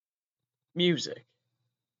Music.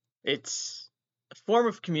 It's a form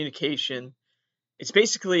of communication. It's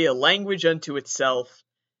basically a language unto itself.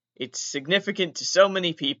 It's significant to so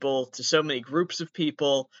many people, to so many groups of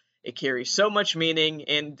people. It carries so much meaning,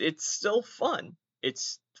 and it's still fun.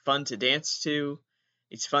 It's fun to dance to.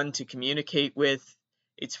 It's fun to communicate with.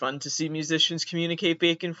 It's fun to see musicians communicate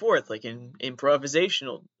back and forth, like in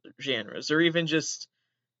improvisational genres, or even just,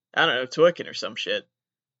 I don't know, twerking or some shit.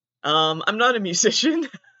 I'm not a musician.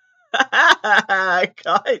 I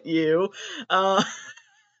got you. Uh,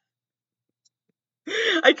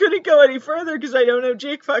 I couldn't go any further because I don't know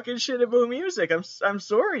jack fucking shit about music. I'm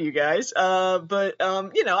sorry, you guys. I've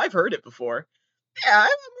heard it before. Yeah,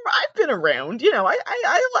 I've been around.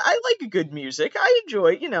 I like a good music. I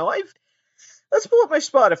enjoy. Let's pull up my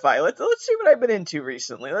Spotify. Let's see what I've been into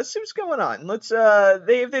recently. Let's see what's going on.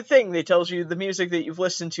 They have the thing that tells you the music that you've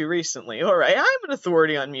listened to recently. All right, I'm an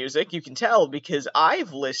authority on music. You can tell because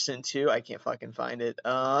I've listened to. I can't fucking find it.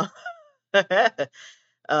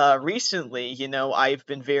 Recently, I've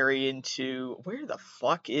been very into. Where the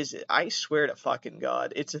fuck is it? I swear to fucking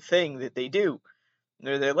God, it's a thing that they do.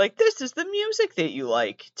 They're like, this is the music that you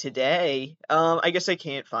like today. I guess I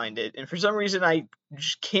can't find it, and for some reason, I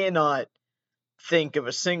just cannot think of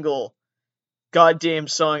a single goddamn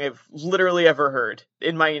song I've literally ever heard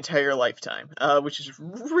in my entire lifetime, which is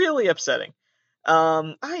really upsetting.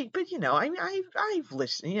 I've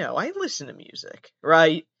listened, I listen to music,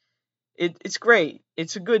 right? It's great.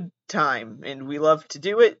 It's a good time, and we love to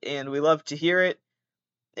do it, and we love to hear it,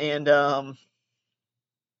 and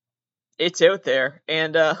it's out there.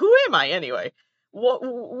 And who am I anyway?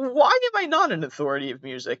 Why am I not an authority of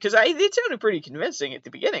music? Because it sounded pretty convincing at the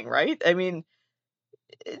beginning, right? I mean,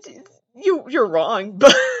 you're wrong,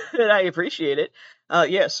 but I appreciate it.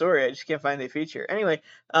 Yeah, sorry, I just can't find the feature. Anyway,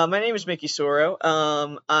 my name is Mickey Soro.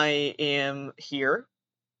 I am here.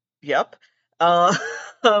 Yep. Uh,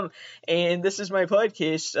 and this is my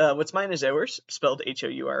podcast. What's mine is ours, spelled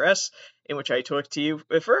Hours, in which I talk to you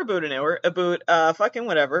for about an hour about fucking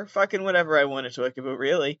whatever I want to talk about,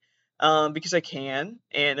 really. Because I can,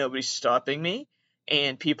 and nobody's stopping me,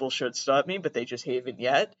 and people should stop me, but they just haven't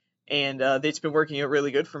yet. And it's been working out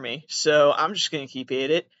really good for me, so I'm just gonna keep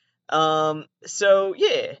at it. So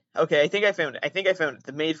yeah, okay. I think I found it.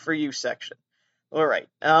 The made for you section. All right.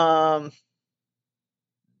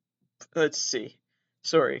 Let's see.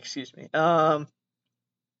 Sorry, excuse me. On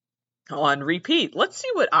repeat. Let's see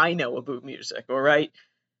what I know about music, alright?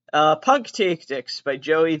 Punk Tactics by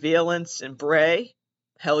Joey Valence and Bray.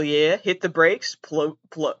 Hell yeah. Hit the Brakes.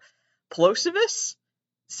 Plosivus?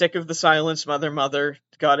 Sick of the Silence, Mother.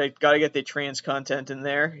 Gotta get the trans content in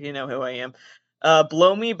there. You know who I am.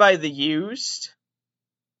 Blow Me by the Used.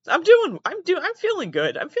 I'm feeling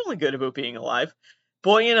good. I'm feeling good about being alive.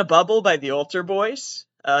 Boy in a Bubble by the Altar Boys.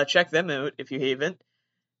 Check them out if you haven't.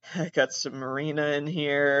 I got some Marina in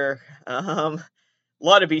here. A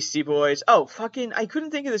lot of Beastie Boys. Oh, fucking, I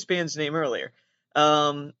couldn't think of this band's name earlier.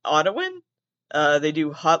 Ottawin? They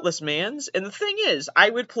do Hotless Mans. And the thing is, I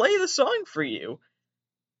would play the song for you,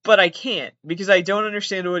 but I can't because I don't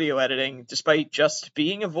understand audio editing, despite just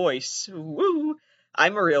being a voice. Woo!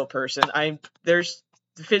 I'm a real person. There's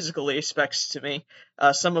physical aspects to me,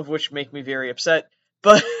 some of which make me very upset.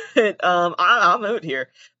 But I'm out here.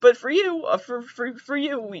 But for you,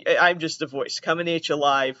 I'm just a voice coming at you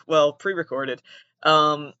live. Well, pre-recorded,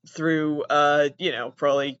 through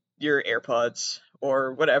probably your AirPods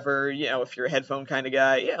or whatever. If you're a headphone kind of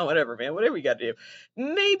guy, whatever, man, whatever you got to do.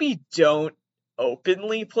 Maybe don't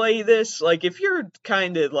openly play this. Like, if you're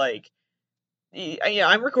kind of like, yeah,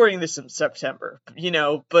 I'm recording this in September,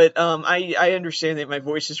 but I understand that my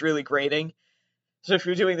voice is really grating. So if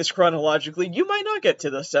you're doing this chronologically, you might not get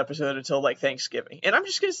to this episode until like Thanksgiving. And I'm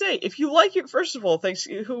just gonna say, if you like it, first of all,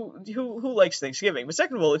 who likes Thanksgiving? But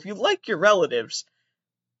second of all, if you like your relatives,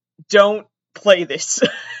 don't play this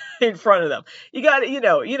in front of them. You got to, you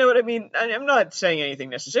know what I mean. I'm not saying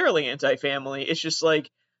anything necessarily anti-family. It's just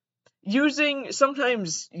like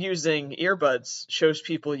sometimes using earbuds shows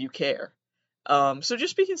people you care. So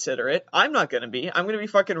just be considerate. I'm not gonna be. I'm gonna be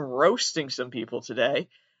fucking roasting some people today.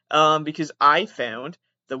 Because I found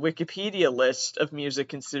the Wikipedia list of music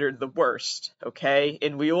considered the worst, okay?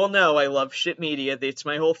 And we all know I love shit media. That's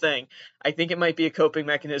my whole thing. I think it might be a coping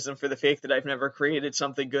mechanism for the fact that I've never created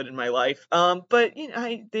something good in my life. But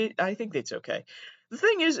I think that's okay. The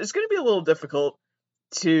thing is, it's going to be a little difficult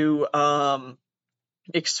to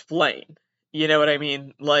explain. You know what I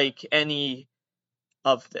mean? Like any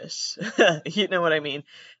of this. You know what I mean?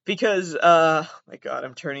 Because my God,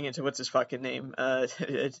 I'm turning into what's his fucking name?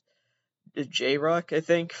 J-Rock, I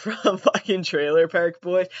think, from fucking Trailer Park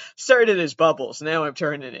Boys. Started as Bubbles, now I'm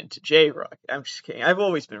turning into J-Rock. I'm just kidding. I've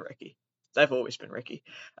always been Ricky. I've always been Ricky.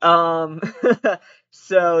 Um,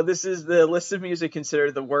 so this is the list of music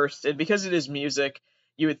considered the worst, and because it is music,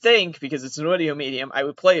 you would think, because it's an audio medium, I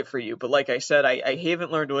would play it for you, but like I said, I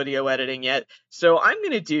haven't learned audio editing yet, so I'm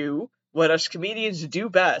gonna do what us comedians do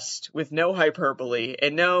best, with no hyperbole,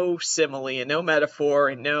 and no simile, and no metaphor,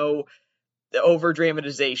 and no over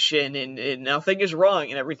dramatization, and nothing is wrong,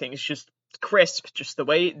 and everything is just crisp, just the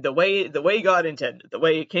way God intended, the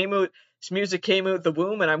way it came out. This music came out the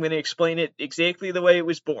womb, and I'm going to explain it exactly the way it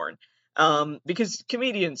was born. Because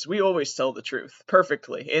comedians, we always tell the truth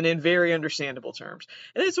perfectly and in very understandable terms,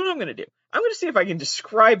 and that's what I'm going to do. I'm going to see if I can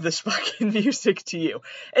describe this fucking music to you.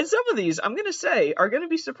 And some of these, I'm going to say, are going to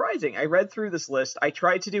be surprising. I read through this list. I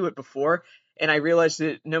tried to do it before, and I realized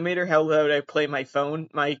that no matter how loud I play my phone,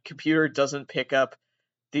 my computer doesn't pick up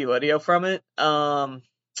the audio from it.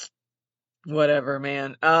 Whatever,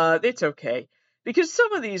 man. It's okay. Because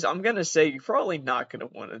some of these, I'm gonna say, you're probably not gonna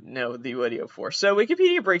want to know the audio for. So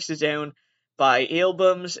Wikipedia breaks it down by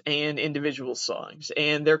albums and individual songs.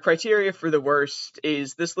 And their criteria for the worst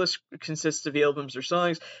is this list consists of albums or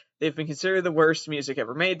songs. They've been considered the worst music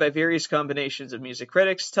ever made by various combinations of music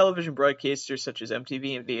critics, television broadcasters such as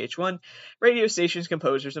MTV and VH1, radio stations,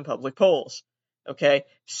 composers, and public polls. Okay,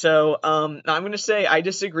 so I'm gonna say I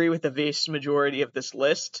disagree with the vast majority of this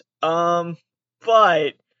list.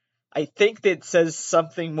 But I think that says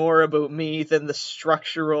something more about me than the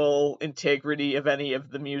structural integrity of any of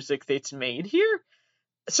the music that's made here.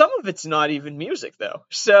 Some of it's not even music, though.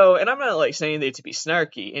 So, and I'm not, like, saying that to be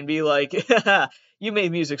snarky and be like, you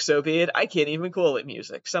made music so bad, I can't even call it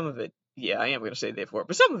music. Some of it, yeah, I am going to say that for,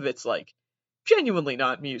 but some of it's, like, genuinely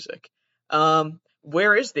not music.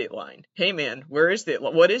 Where is that line? Hey, man, where is that?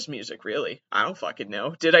 What is music, really? I don't fucking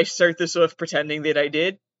know. Did I start this off pretending that I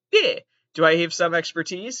did? Yeah. Do I have some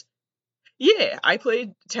expertise? Yeah, I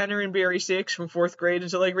played tenor and Barry Six from 4th grade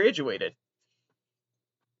until I graduated.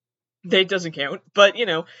 That doesn't count, but,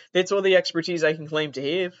 that's all the expertise I can claim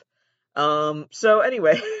to have. So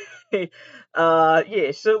anyway, yeah,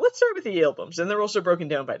 so let's start with the albums, and they're also broken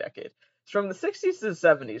down by decade. From the 60s to the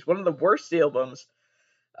 70s, one of the worst albums,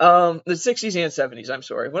 the 60s and 70s, I'm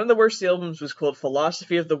sorry. One of the worst albums was called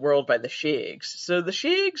Philosophy of the World by the Shaggs. So the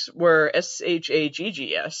Shaggs were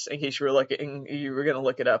Shaggs, in case you were going to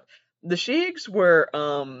look it up. The Shaggs were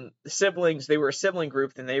siblings. They were a sibling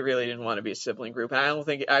group, and they really didn't want to be a sibling group. And I don't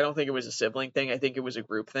think it was a sibling thing. I think it was a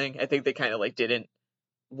group thing. I think they kind of like didn't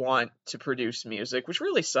want to produce music, which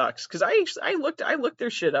really sucks. Because I looked their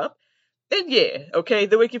shit up, and yeah, okay,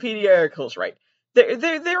 the Wikipedia article's right.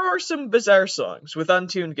 There are some bizarre songs with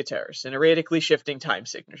untuned guitars and erratically shifting time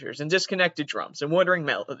signatures and disconnected drums and wandering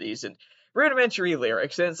melodies and rudimentary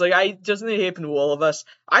lyrics, and it's like, doesn't it happen to all of us?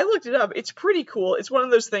 I looked it up. It's pretty cool. It's one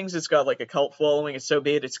of those things that's got like a cult following. It's so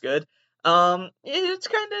bad it's good. It's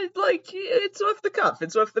kind of like, it's off the cuff.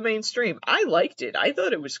 It's off the mainstream. I liked it. I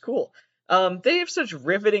thought it was cool. They have such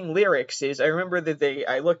riveting lyrics. I remember that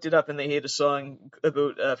I looked it up, and they had a song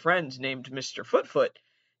about a friend named Mr. Footfoot,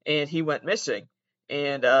 and he went missing.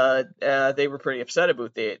 And they were pretty upset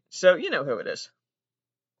about that. So you know who it is.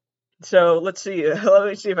 So let's see. Let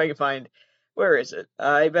me see if I can find. Where is it?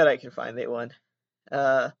 I bet I can find that one.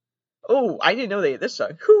 Oh, I didn't know they had this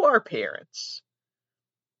song. Who are parents?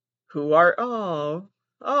 Oh,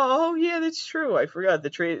 yeah, that's true. I forgot. The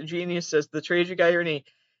genius says the tragic irony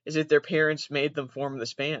is that their parents made them form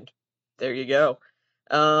this band. There you go.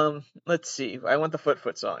 Let's see. I want the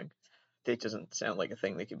Footfoot song. That doesn't sound like a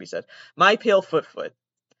thing that could be said. My pale Footfoot.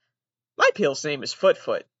 My pale's name is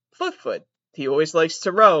Footfoot. Footfoot. He always likes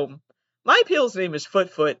to roam. My pale's name is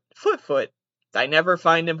Footfoot. Footfoot. I never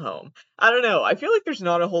find him home. I don't know. I feel like there's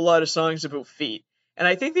not a whole lot of songs about feet. And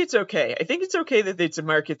I think that's okay. I think it's okay that it's a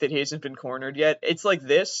market that hasn't been cornered yet. It's like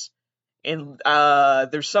this. And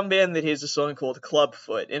there's some band that has a song called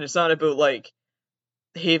Clubfoot. And it's not about, like,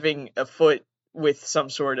 having a foot with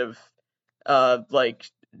some sort of, like,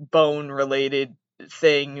 bone-related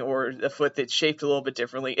thing, or a foot that's shaped a little bit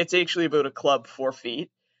differently. It's actually about a club for feet.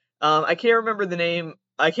 I can't remember the name.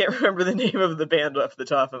 I can't remember the name of the band off the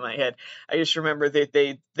top of my head. I just remember that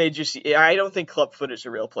they just. I don't think Clubfoot is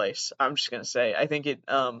a real place. I'm just gonna say. I think it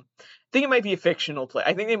might be a fictional place.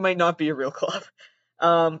 I think it might not be a real club.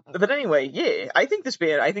 But anyway, yeah. I think this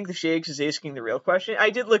band. I think the Shaggs is asking the real question.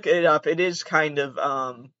 I did look it up. It is kind of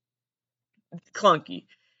clunky.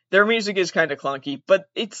 Their music is kind of clunky, but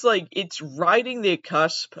it's like, it's riding the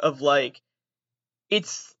cusp of, like,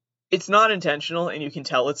 it's not intentional, and you can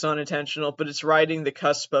tell it's not intentional, but it's riding the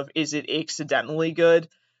cusp of, is it accidentally good?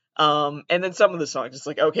 And then some of the songs, it's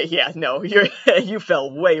like, okay, yeah, no, you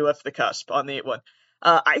fell way off the cusp on the one.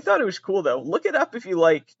 I thought it was cool though. Look it up if you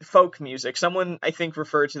like folk music. Someone I think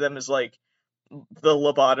referred to them as like the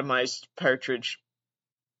lobotomized Partridge.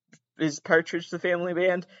 Is Partridge the Family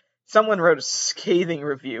Band? Someone wrote a scathing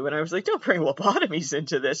review, and I was like, don't bring lobotomies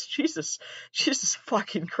into this. Jesus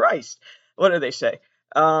fucking Christ. What do they say?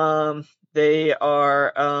 They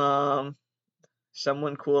are,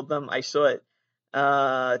 someone called them, I saw it,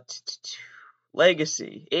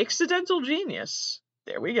 Legacy. Accidental Genius.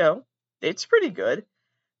 There we go. It's pretty good.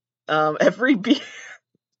 Every beat,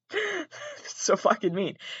 so fucking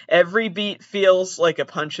mean. Every beat feels like a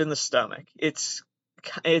punch in the stomach. It's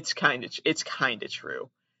kind of true.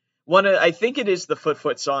 I think it is the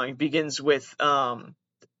Foot song, begins with I'm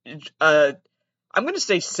gonna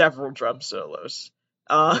say several drum solos,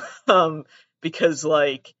 because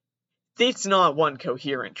like it's not one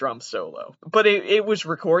coherent drum solo, but it was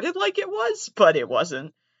recorded like it was, but it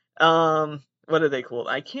wasn't. What are they called?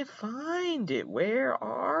 I can't find it. Where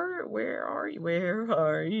are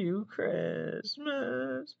you,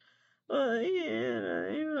 Christmas? Why can't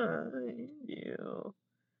I find you?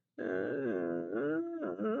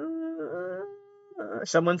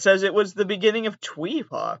 Someone says it was the beginning of Twee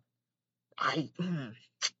Pop.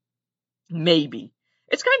 Maybe.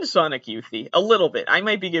 It's kind of Sonic Youthy, a little bit. I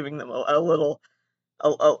might be giving them a little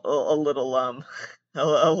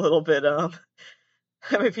bit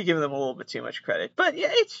I might be giving them a little bit too much credit. But yeah,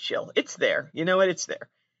 it's chill. It's there. You know what? It's there.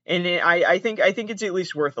 And I think it's at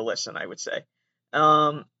least worth a listen, I would say.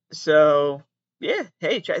 So yeah,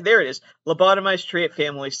 hey, there it is. Lobotomized Triet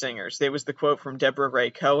Family Singers. There was the quote from Deborah Ray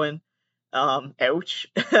Cohen. Ouch.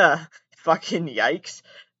 Fucking yikes.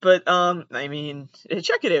 But, I mean,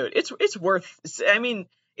 check it out. It's worth, I mean,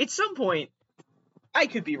 at some point, I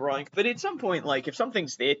could be wrong, but at some point, like, if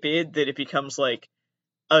something's that bad that it becomes, like,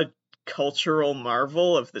 a cultural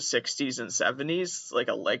marvel of the 60s and 70s, like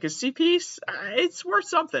a legacy piece, it's worth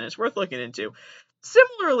something. It's worth looking into.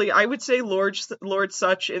 Similarly, I would say Lord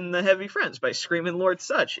Sutch in The Heavy Friends by Screamin' Lord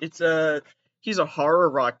Sutch. He's a horror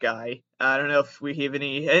rock guy. I don't know if we have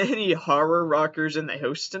any horror rockers in the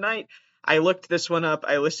house tonight. I looked this one up.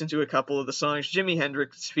 I listened to a couple of the songs. Jimi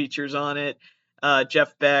Hendrix features on it.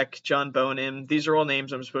 Jeff Beck, John Bonham. These are all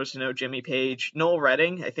names I'm supposed to know. Jimmy Page, Noel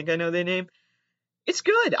Redding. I think I know their name. It's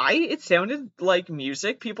good. It sounded like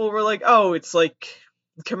music. People were like, "Oh, it's like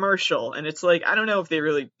commercial," and it's like I don't know if it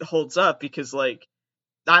really holds up because like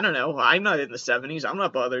I don't know. I'm not in the 70s. I'm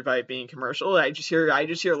not bothered by it being commercial. I just hear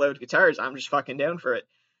loud guitars. I'm just fucking down for it.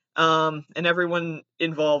 And everyone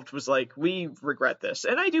involved was like, we regret this.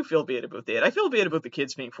 And I do feel bad about that. I feel bad about the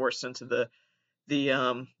kids being forced into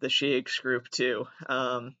the Shakes group too.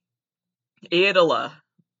 Adela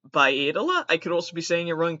by Adela. I could also be saying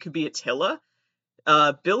it wrong. It could be Attila.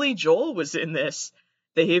 Billy Joel was in this.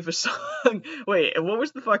 They have a song. Wait, what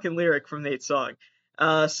was the fucking lyric from that song?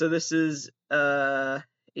 So this is, Attila,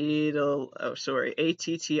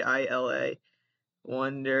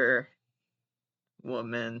 Wonder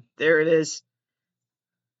Woman. There it is.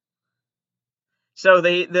 So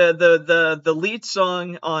the lead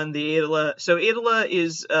song on the Adela. So Adela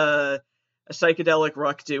is a psychedelic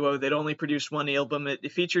rock duo that only produced one album.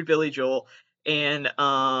 It featured Billy Joel, and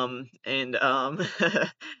I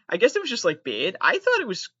guess it was just like bad. I thought it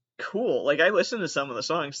was cool. Like I listened to some of the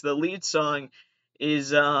songs. The lead song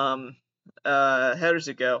is how does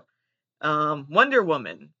it go? Wonder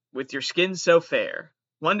Woman with your skin so fair.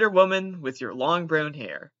 Wonder Woman with your long brown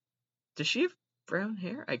hair. Does she have brown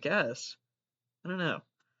hair? I guess. I don't know.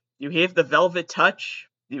 You have the velvet touch.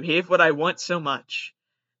 You have what I want so much.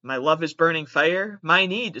 My love is burning fire. My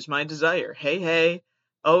need is my desire. Hey, hey.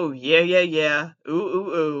 Oh, yeah, yeah, yeah. Ooh,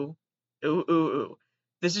 ooh, ooh. Ooh, ooh, ooh.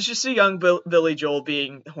 This is just a young Billy Joel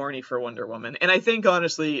being horny for Wonder Woman. And I think,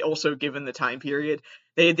 honestly, also given the time period,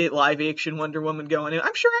 they had that live-action Wonder Woman going.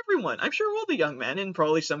 I'm sure all the young men and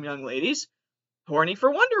probably some young ladies, horny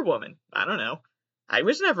for Wonder Woman. I don't know. I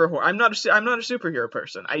was never I'm not a superhero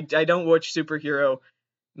person. I don't watch superhero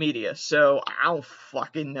media, so I don't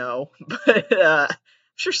fucking know. But I'm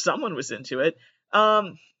sure someone was into it.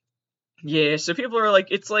 Yeah. So people are like,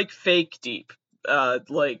 it's like fake deep,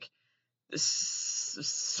 like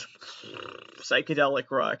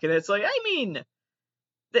psychedelic rock, and it's like, I mean,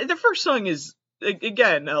 the first song is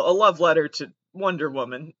again a love letter to Wonder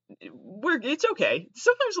Woman. It's okay.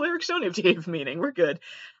 Sometimes lyrics don't have to have meaning. We're good.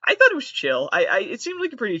 I thought it was chill. It seemed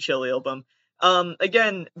like a pretty chill album.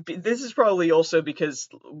 Again, this is probably also because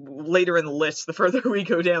later in the list, the further we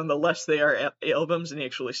go down, the less they are albums and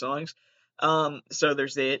actually songs. So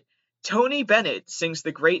there's that. Tony Bennett sings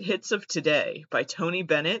The Great Hits of Today by Tony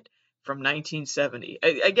Bennett, from 1970.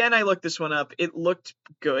 Again, I looked this one up. It looked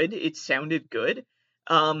good. It sounded good.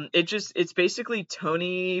 It's basically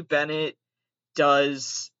Tony Bennett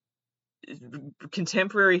does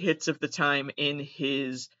contemporary hits of the time in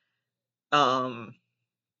his um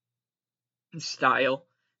style.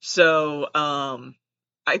 So,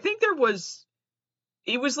 I think it was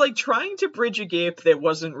like trying to bridge a gap that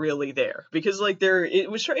wasn't really there, because like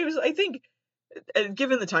I think,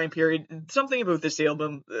 given the time period, something about this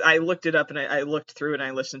album, I looked it up and I looked through and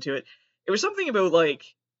I listened to it. It was something about like,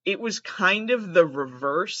 it was kind of the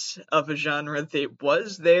reverse of a genre that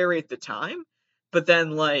was there at the time, but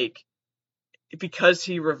then like, because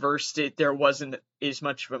he reversed it, there wasn't as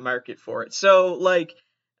much of a market for it. So like,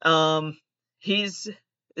 um, he's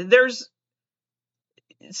there's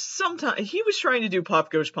sometimes he was trying to do Pop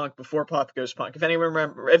Goes Punk before Pop Goes Punk. If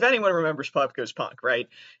anyone remembers Pop Goes Punk, right?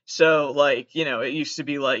 So like, it used to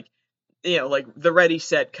be like, like the Ready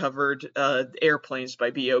Set covered Airplanes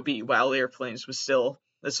by B.O.B. while Airplanes was still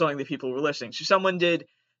the song that people were listening to. Someone did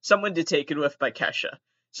Take It With by Kesha,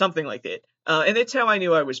 something like that. And that's how I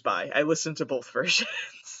knew I was bi. I listened to both versions.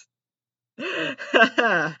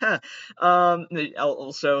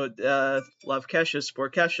 Also, love Kesha,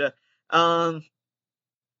 support Kesha.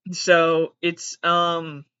 So it's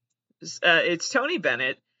Tony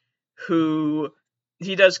Bennett, who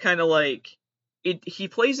he does kind of like it. He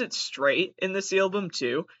plays it straight in this album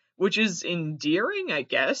too, which is endearing, I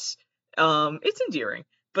guess. It's endearing,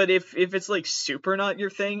 but if it's like super not your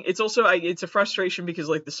thing, it's also it's a frustration, because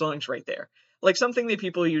like the song's right there. Like, something that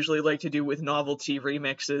people usually like to do with novelty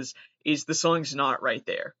remixes is the song's not right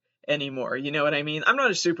there anymore. You know what I mean? I'm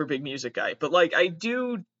not a super big music guy, but like, I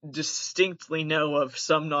do distinctly know of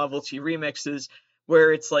some novelty remixes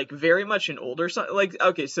where it's like very much an older song. Like,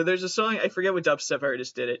 okay, so there's a song, I forget what dubstep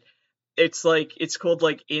artist did it. It's called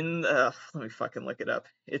like let me fucking look it up.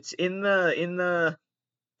 It's in the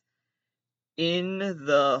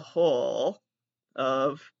hall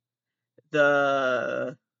of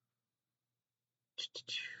the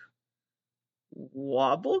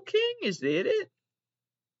Wobble King? Is that it?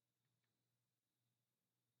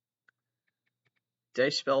 Did I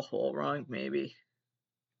spell hole wrong? Maybe.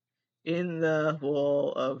 In the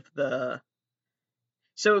hole of the...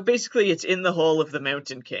 So basically it's in the hole of the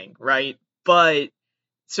Mountain King, right? But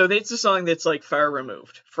so it's a song that's like far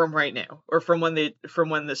removed from right now, or from when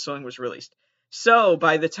this song was released. So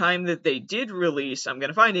by the time that they did release, I'm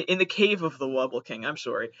gonna find it, In the Cave of the Wobble King, I'm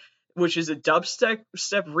sorry, which is a dubstep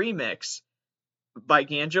remix by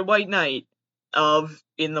Ganja White Knight of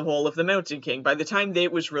In the Hole of the Mountain King. By the time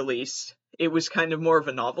that was released, it was kind of more of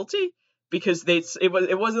a novelty, because it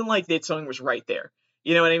wasn't like that song was right there.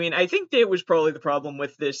 You know what I mean? I think that was probably the problem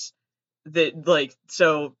with this. That like,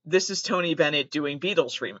 so this is Tony Bennett doing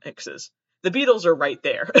Beatles remixes. The Beatles are right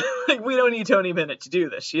there. Like, we don't need Tony Bennett to do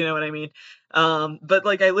this. You know what I mean? But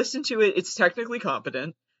like, I listened to it. It's technically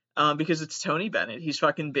competent. Because it's Tony Bennett. He's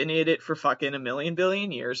fucking been at it for fucking a million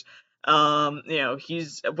billion years.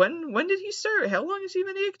 He's when did he start? How long has he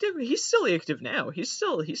been active? He's still active now. He's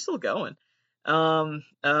still going.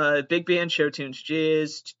 Big band, show tunes,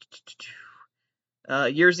 jazz.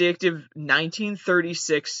 Years active,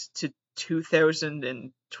 1936 to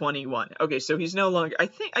 2021. Okay, so he's no longer. I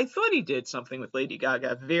thought he did something with Lady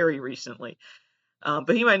Gaga very recently.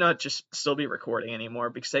 But he might not just still be recording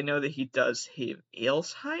anymore, because I know that he does have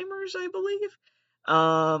Alzheimer's, I believe.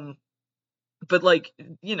 But like,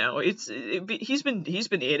 he's been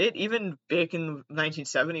at it even back in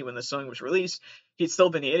 1970 when the song was released. He'd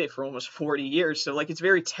still been at it for almost 40 years. So like, it's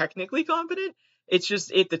very technically competent. It's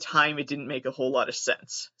just at the time it didn't make a whole lot of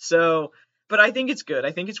sense. So, but I think it's good.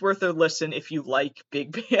 I think it's worth a listen if you like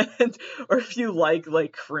big band or if you like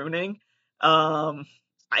crooning. I'm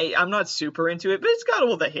not super into it, but it's got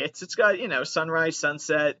all the hits. It's got, Sunrise,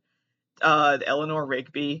 Sunset, Eleanor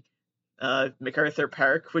Rigby, MacArthur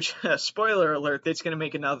Park, which, spoiler alert, it's going to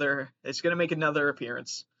make another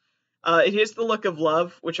appearance. It has The Look of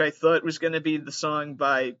Love, which I thought was going to be the song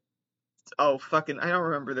by, I don't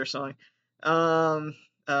remember their song. ABC.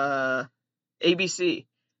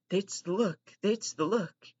 That's the look, the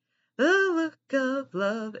look of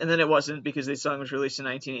love. And then it wasn't, because the song was released in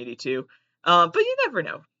 1982. But you never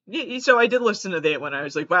know. So I did listen to that when I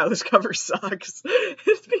was like, wow, this cover sucks.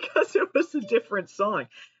 It's because it was a different song.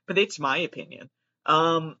 But it's my opinion.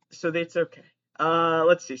 So that's okay.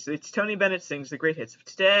 Let's see. So it's Tony Bennett sings the great hits of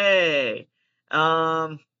today.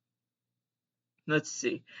 Let's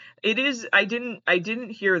see. It is, I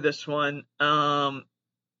didn't hear this one. I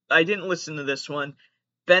didn't listen to this one.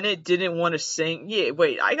 Bennett didn't want to sing. Yeah,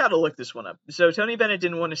 wait, I gotta look this one up. So Tony Bennett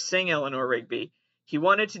didn't want to sing Eleanor Rigby. He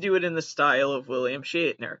wanted to do it in the style of William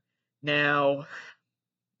Shatner. Now,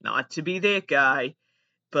 not to be that guy,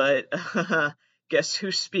 but guess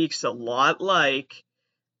who speaks a lot like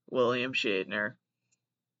William Shatner?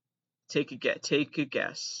 Take a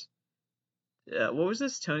guess. What was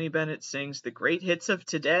this? Tony Bennett sings the great hits of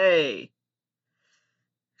today.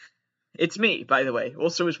 It's me, by the way.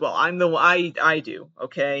 Also, as well, I do.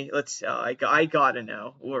 Okay, let's. I gotta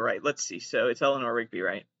know. All right, let's see. So it's Eleanor Rigby,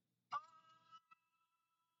 right?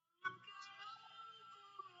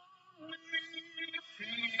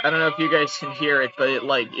 I don't know if you guys can hear it, but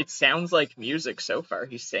it sounds like music so far.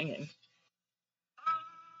 He's singing.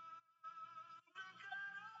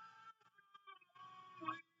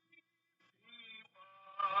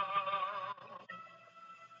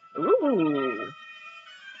 Ooh,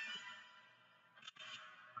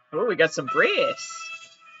 oh, we got some brass.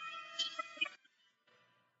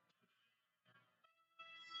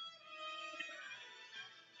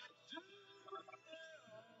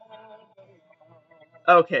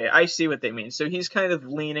 Okay, I see what they mean. So he's kind of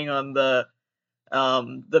leaning on the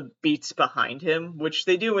beats behind him, which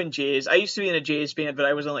they do in jazz. I used to be in a jazz band, but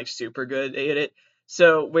I wasn't like super good at it.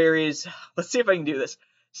 So whereas let's see if I can do this.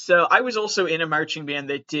 So I was also in a marching band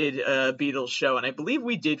that did a Beatles show, and I believe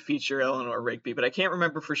we did feature Eleanor Rigby, but I can't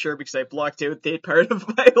remember for sure because I blocked out that part of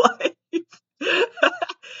my life.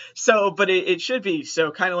 So, but it should be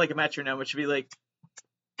so kind of like a metronome. It should be like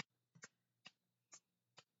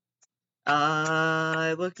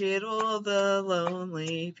I look at all the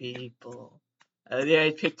lonely people. Yeah,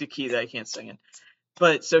 I picked a key that I can't sing in.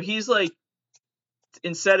 But so he's like,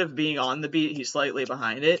 instead of being on the beat, he's slightly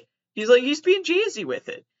behind it. He's being jazzy with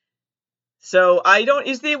it. So I don't,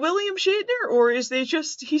 is there William Shatner or is there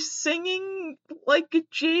just, he's singing like a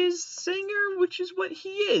jazz singer, which is what he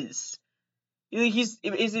is. Is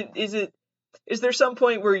there some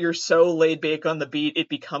point where you're so laid back on the beat it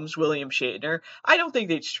becomes William Shatner? I don't think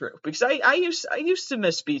that's true because I used to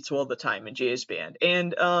miss beats all the time in jazz band,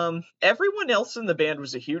 and everyone else in the band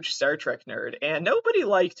was a huge Star Trek nerd, and nobody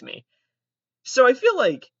liked me. So I feel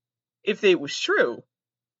like if it was true,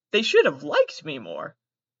 they should have liked me more.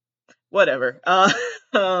 Whatever.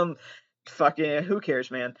 Um, fucking who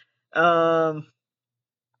cares, man. Um,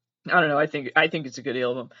 I don't know. I think it's a good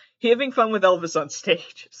album. Having fun with Elvis on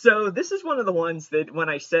stage. So this is one of the ones that when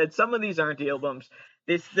I said some of these aren't albums,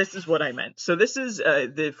 this is what I meant. So this is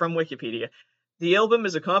from Wikipedia. The album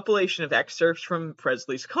is a compilation of excerpts from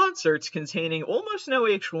Presley's concerts containing almost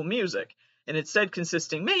no actual music, and instead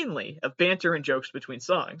consisting mainly of banter and jokes between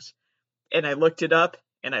songs. And I looked it up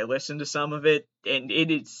and I listened to some of it, and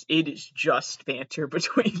it is just banter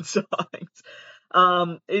between songs.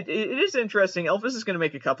 It is interesting. Elvis is going to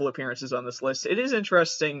make a couple appearances on this list. It is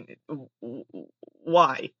interesting.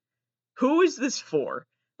 Why? Who is this for?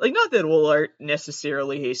 Like, not that all art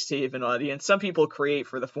necessarily has to have an audience. Some people create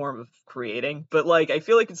for the form of creating, but like, I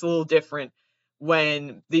feel like it's a little different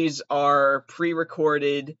when these are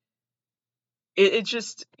pre-recorded. It's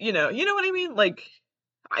just, you know what I mean? Like,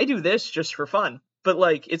 I do this just for fun, but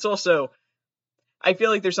like, it's also, I feel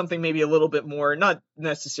like there's something maybe a little bit more, not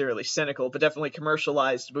necessarily cynical, but definitely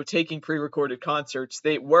commercialized about taking pre-recorded concerts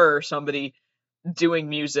that were somebody doing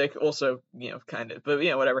music, also, kind of, but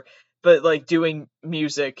whatever. But like doing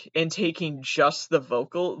music and taking just the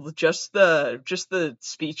vocal, just the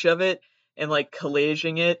speech of it, and like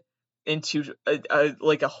collaging it into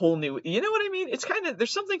like a whole new, you know what I mean? It's kind of,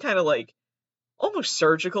 there's something kind of like almost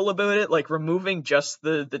surgical about it, like removing just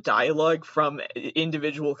the dialogue from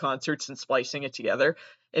individual concerts and splicing it together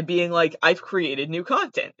and being like, I've created new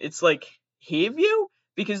content. It's like, have you?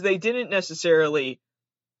 Because they didn't necessarily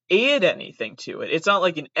add anything to it. It's not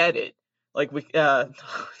like an edit, like not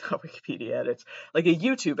Wikipedia edits, like a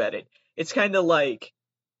YouTube edit. It's kind of like,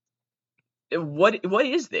 what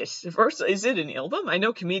is this? First, is it an album? I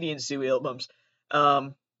know comedians do albums.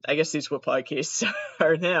 Um, I guess that's what podcasts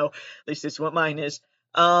are now. At least it's what mine is.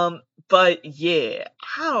 But yeah,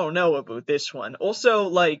 I don't know about this one. Also,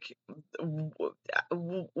 like,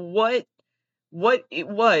 what,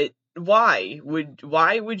 why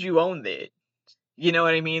would you own that? You know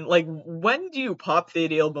what I mean? Like, when do you pop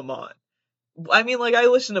that album on? I mean, like, I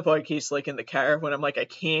listen to podcasts like in the car when I'm like,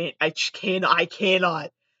 I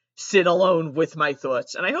cannot sit alone with my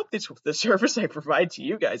thoughts. And I hope that's the service I provide to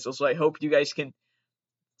you guys. Also, I hope you guys can,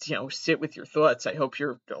 sit with your thoughts. I hope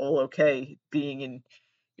you're all okay being in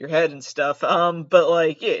your head and stuff. But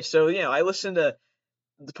like, yeah, so, I listen to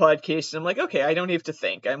the podcast and I'm like, okay, I don't have to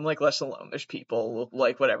think. I'm like less alone. There's people,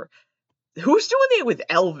 like, whatever. Who's doing that with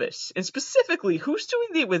Elvis? And specifically, who's doing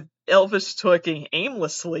that with Elvis talking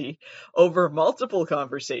aimlessly over multiple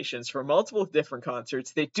conversations for multiple different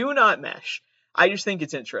concerts that do not mesh? I just think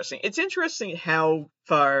it's interesting. It's interesting how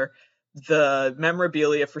far the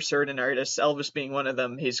memorabilia for certain artists, Elvis being one of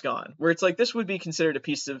them, is gone. Where it's like this would be considered a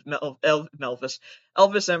piece of Elvis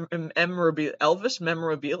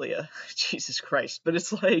memorabilia. Jesus Christ! But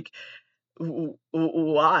it's like,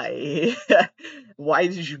 why? Why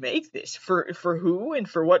did you make this? For who and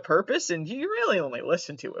for what purpose? And you really only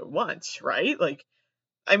listen to it once, right? Like,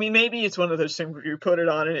 I mean, maybe it's one of those things where you put it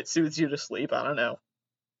on and it soothes you to sleep. I don't know.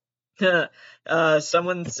 One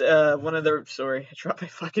of the, sorry, I dropped my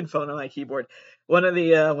fucking phone on my keyboard. One of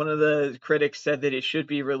the critics said that it should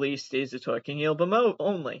be released as a talking album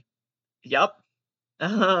only. Yup.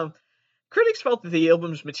 Um, Critics felt that the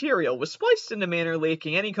album's material was spliced in a manner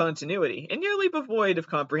lacking any continuity and nearly devoid of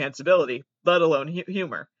comprehensibility, let alone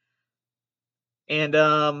humor. And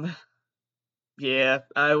yeah,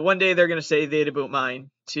 one day they're gonna say they'd about mine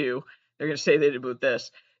too. They're gonna say they'd about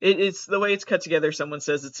this. It's the way it's cut together. Someone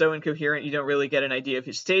says it's so incoherent you don't really get an idea of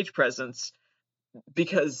his stage presence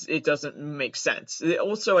because it doesn't make sense.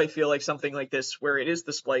 Also, I feel like something like this, where it is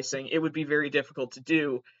the splicing, it would be very difficult to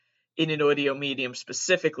do in an audio medium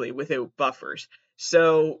specifically without buffers.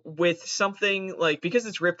 So with something like, because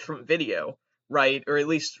it's ripped from video, right, or at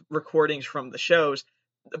least recordings from the shows,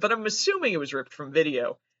 but I'm assuming it was ripped from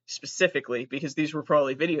video specifically because these were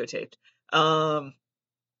probably videotaped.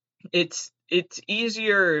 It's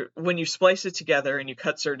easier when you splice it together and you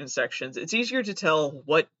cut certain sections. It's easier to tell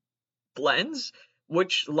what blends,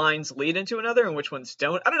 which lines lead into another and which ones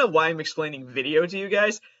don't. I don't know why I'm explaining video to you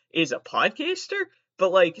guys as a podcaster,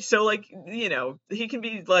 but like, so like, you know, he can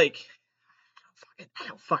be like, I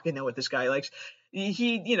don't fucking know what this guy likes.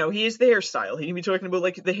 You know, he has the hairstyle. He can be talking about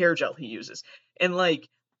like the hair gel he uses. And like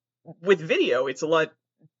with video, it's a lot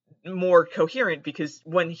more coherent because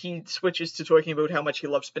when he switches to talking about how much he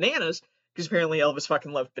loves bananas, because apparently Elvis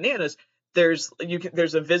fucking loved bananas, there's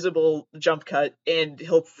a visible jump cut and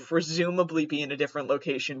he'll presumably be in a different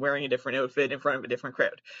location wearing a different outfit in front of a different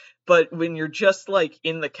crowd. But when you're just like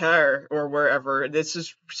in the car or wherever, this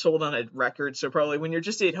is sold on a record, so probably when you're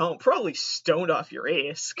just at home, probably stoned off your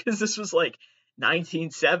ass because this was like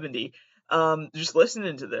 1970. Just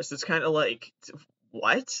listening to this, it's kind of like,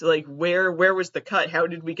 what? Like, where was the cut? How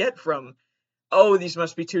did we get from, oh, these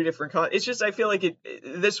must be two different cuts? It's just, I feel like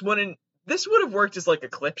this would have worked as like a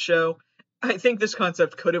clip show. I think this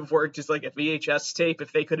concept could have worked as like a VHS tape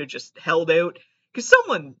if they could have just held out, because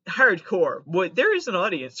someone hardcore would, there is an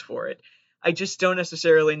audience for it. I just don't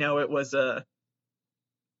necessarily know it was it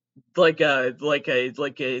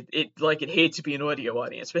hates to be an audio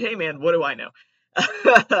audience. But hey man, what do I know?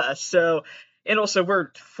 So, and also we're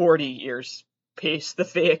 40 years past the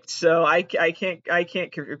fact, so I can't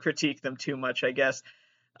critique them too much, I guess.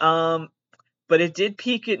 But it did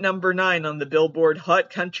peak at number 9 on the Billboard Hot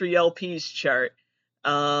Country LPs chart.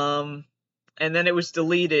 And then it was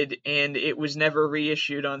deleted and it was never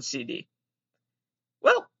reissued on CD.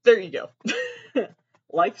 Well, there you go.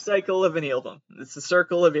 Life cycle of an album. It's the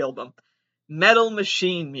circle of album. Metal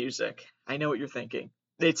Machine music. I know what you're thinking.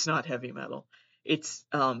 It's not heavy metal. It's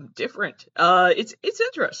different. It's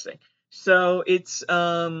interesting. So it's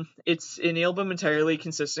an album entirely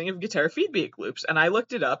consisting of guitar feedback loops, and I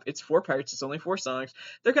looked it up. It's 4 parts. It's only 4 songs.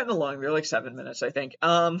 They're kind of long. They're like 7 minutes, I think.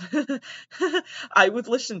 I would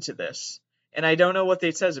listen to this, and I don't know what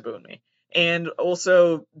it says about me. And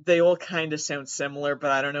also, they all kind of sound similar,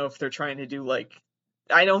 but I don't know if they're trying to do like,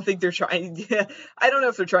 I don't think they're trying. I don't know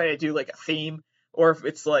if they're trying to do like a theme, or if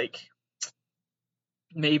it's like,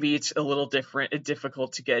 maybe it's a little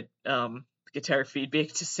difficult to get guitar feedback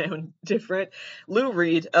to sound different. Lou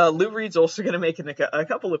Reed's also going to make a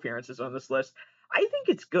couple appearances on this list. I think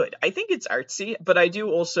it's good. I think it's artsy, but I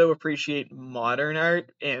do also appreciate modern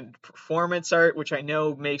art and performance art, which I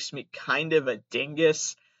know makes me kind of a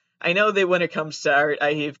dingus. I know that when it comes to art,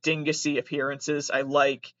 I have dingusy appearances. I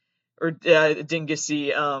like, or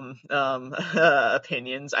dingusy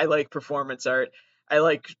opinions. I like performance art. I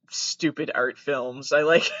like stupid art films. I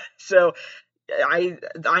like, so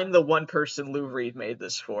I'm the one person Lou Reed made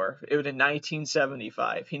this for. It was in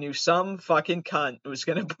 1975. He knew some fucking cunt was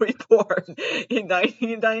gonna be born in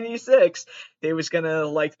 1996. They was gonna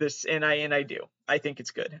like this, and I do. I think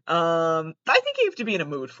it's good. I think you have to be in a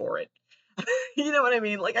mood for it. You know what I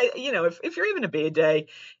mean? Like, if you're having a bad day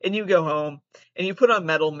and you go home and you put on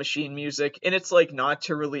Metal Machine music and it's like not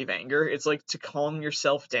to relieve anger, it's like to calm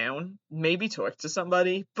yourself down, maybe talk to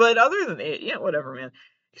somebody. But other than that, yeah, whatever, man.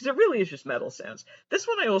 Because it really is just metal sounds. This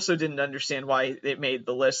one I also didn't understand why it made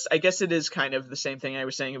the list. I guess it is kind of the same thing I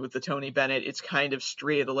was saying with the Tony Bennett. It's kind of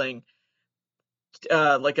straddling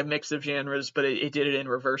like a mix of genres, but it did it in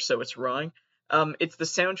reverse, so it's wrong. It's the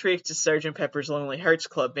soundtrack to Sgt. Pepper's Lonely Hearts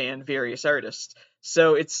Club Band, various artists.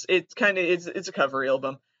 So it's a cover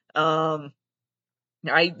album. Um,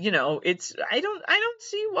 I don't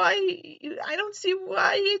see why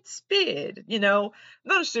it's bad. I'm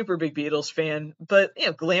not a super big Beatles fan, but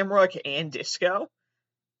glam rock and disco.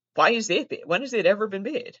 Why is that bad? When has it ever been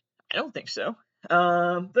bad? I don't think so.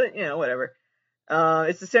 But whatever.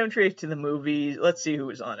 It's the soundtrack to the movie. Let's see who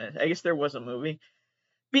was on it. I guess there was a movie.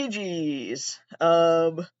 Bee Gees.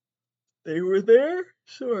 They were there.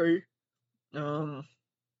 Sorry. Um,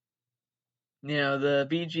 the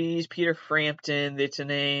Bee Gees, Peter Frampton. That's a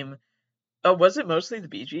name. Oh, was it mostly the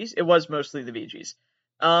Bee Gees? It was mostly the Bee Gees.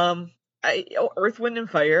 Earth, Wind, and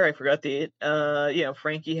Fire. I forgot that.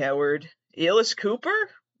 Frankie Howard, Alice Cooper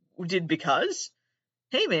did Because.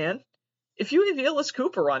 Hey, man, if you have Alice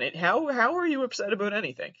Cooper on it, how are you upset about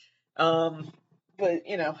anything? But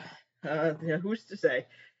who's to say?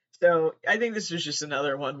 So I think this is just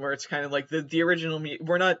another one where it's kind of like the original.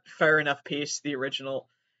 We're not far enough past the original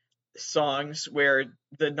songs where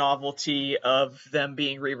the novelty of them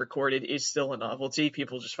being re-recorded is still a novelty.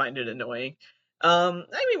 People just find it annoying.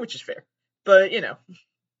 Which is fair. But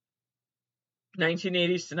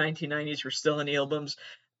 1980s to 1990s were still in albums.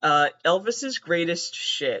 Elvis's Greatest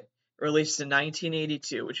Shit, released in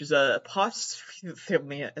 1982, which is a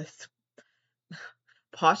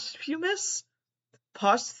posthumous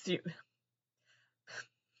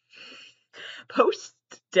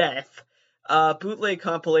post-death bootleg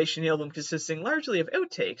compilation album consisting largely of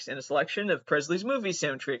outtakes and a selection of Presley's movie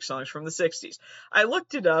soundtrack songs from the 60s. I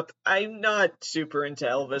looked it up. I'm not super into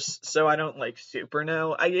Elvis, so I don't super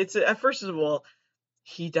know. First of all,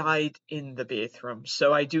 he died in the bathroom,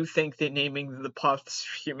 so I do think that naming the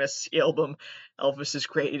posthumous album Elvis's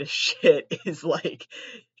Greatest Shit is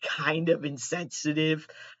kind of insensitive.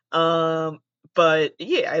 But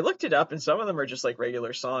yeah, I looked it up, and some of them are just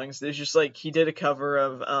regular songs. There's just he did a cover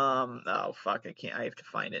of oh fuck, I have to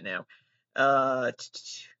find it now.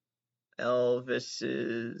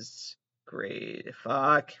 Elvis's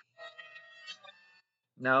fuck.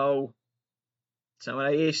 No. It's not what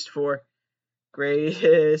I asked for.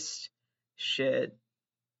 Greatest Shit.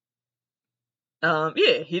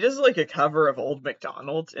 Yeah, he does a cover of Old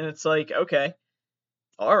MacDonald, and it's okay,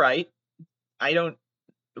 all right. I don't.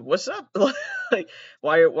 What's up?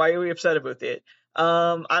 Why are we upset about it?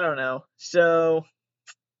 I don't know. So,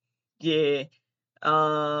 yeah.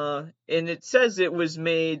 And it says it was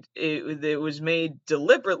made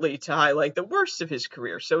deliberately to highlight the worst of his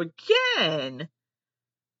career. So again,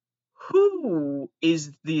 who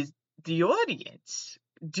is the audience?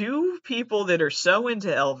 Do people that are so into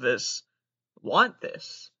Elvis want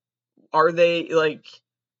this? Are they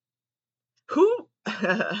who?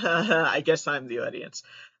 I guess I'm the audience.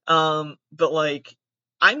 But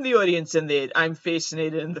I'm the audience in that I'm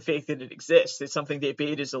fascinated in the fact that it exists. It's something that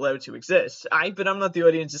beta is allowed to exist. But I'm not the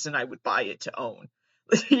audience and I would buy it to own.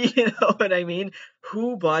 You know what I mean?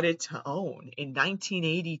 Who bought it to own in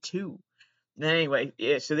 1982? Anyway,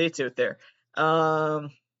 yeah, so that's out there.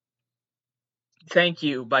 Thank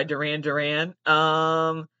You by Duran Duran.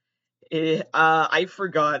 I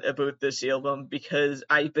forgot about this album because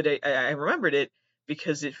I remembered it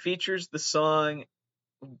because it features the song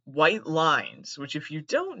White Lines, which if you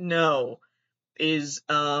don't know is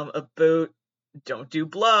about Don't Do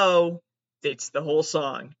Blow. It's the whole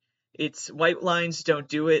song. It's White Lines, Don't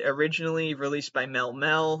Do It, originally released by Mel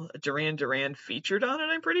Mel. Duran Duran featured on it,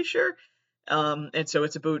 I'm pretty sure. And so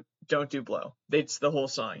it's about Don't Do Blow. It's the whole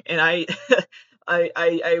song. And I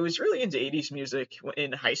was really into 80s music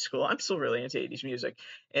in high school. I'm still really into 80s music.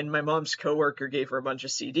 And my mom's coworker gave her a bunch of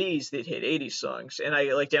CDs that had 80s songs. And I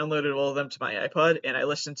downloaded all of them to my iPod and I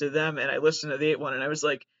listened to them and I listened to the 8 one and I was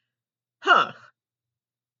like, huh,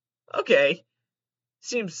 okay.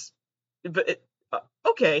 Seems, but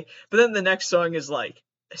okay. But then the next song is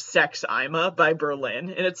Sex Ima by Berlin.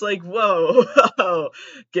 And it's whoa,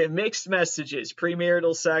 get mixed messages,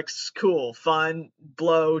 premarital sex, cool, fun,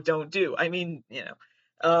 blow, don't do. I mean,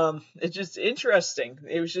 it's just interesting.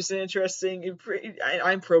 It was just an interesting,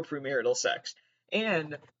 I'm pro premarital sex.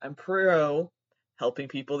 And I'm pro helping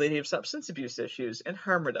people that have substance abuse issues and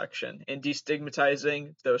harm reduction and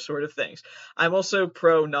destigmatizing those sort of things. I'm also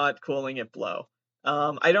pro not calling it blow.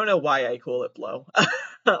 I don't know why I call it blow.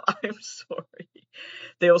 I'm sorry.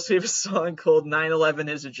 They also have a song called 9/11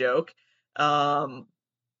 is a Joke,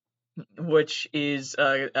 which is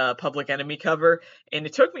a Public Enemy cover. And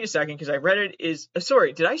it took me a second because I read it is...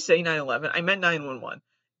 sorry, did I say 9/11? I meant 911.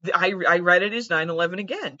 I read it as 9/11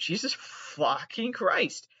 again. Jesus fucking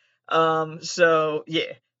Christ. So,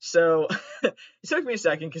 yeah. So, it took me a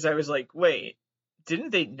second because I was like, wait,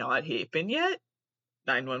 didn't they not happen yet?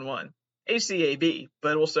 911. ACAB,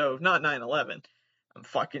 but also not 9/11. I'm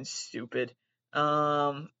fucking stupid.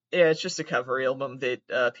 Yeah, it's just a cover album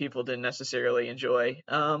that people didn't necessarily enjoy.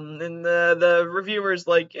 And the reviewers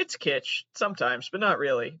like it's kitsch sometimes, but not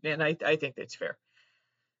really, and I think that's fair.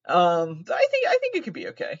 I think it could be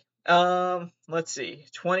okay. Let's see.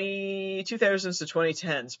 2000s to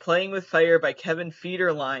 2010s. Playing with Fire by Kevin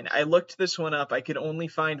Federline. I looked this one up. I could only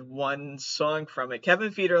find one song from it.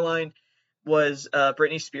 Kevin Federline was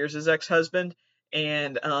Britney Spears' ex-husband,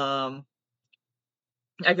 and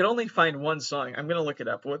I could only find one song. I'm gonna look it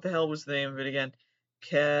up. What the hell was the name of it again?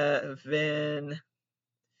 Kevin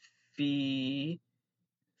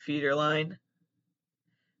Federline.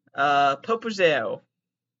 Popozeo.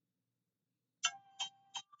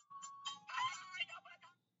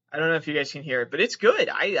 I don't know if you guys can hear it, but it's good.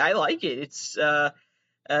 I like it. It's about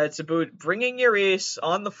bringing your ace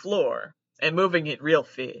on the floor and moving it real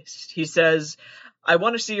fast. He says, I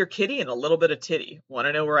want to see your kitty and a little bit of titty. Want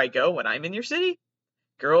to know where I go when I'm in your city?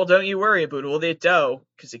 Girl, don't you worry about all that dough,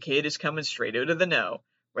 'cause the kid is coming straight out of the know.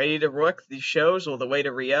 Ready to rock these shows all the way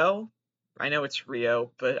to Rio? I know it's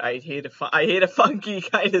Rio, but I hate a funky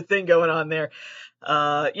kind of thing going on there.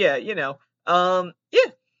 Yeah, yeah,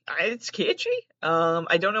 it's catchy.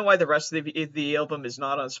 I don't know why the rest of the album is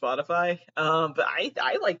not on Spotify. But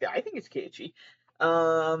I like that. I think it's catchy.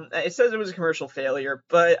 It says it was a commercial failure,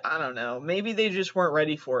 but I don't know. Maybe they just weren't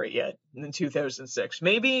ready for it yet in 2006.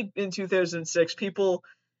 Maybe in 2006 people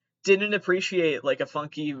didn't appreciate like a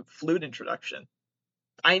funky flute introduction.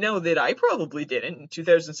 I know that I probably didn't. In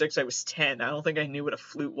 2006 I was 10. I don't think I knew what a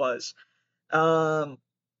flute was. Um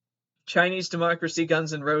Chinese Democracy,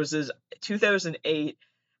 Guns N' Roses, 2008.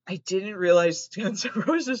 I didn't realize Guns N'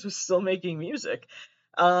 Roses was still making music.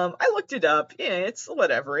 I looked it up. Yeah, it's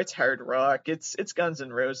whatever. It's hard rock. It's Guns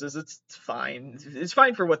N' Roses. It's fine. It's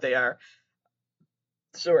fine for what they are.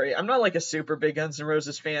 Sorry, I'm not like a super big Guns N'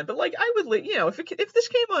 Roses fan, but like I would, if this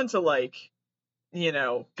came on to like,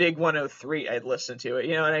 Big 103, I'd listen to it.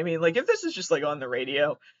 You know what I mean? Like if this is just like on the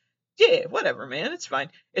radio, yeah, whatever, man. It's fine.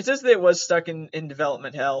 It says that it was stuck in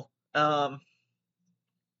development hell.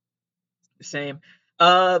 Same.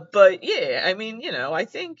 But yeah, I mean, I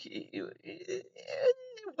think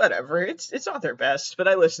whatever. It's not their best, but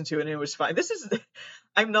I listened to it and it was fine.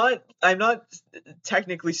 I'm not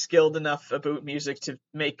technically skilled enough about music to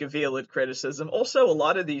make a valid criticism. Also, a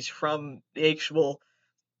lot of these from the actual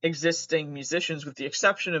existing musicians, with the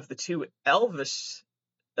exception of the two Elvis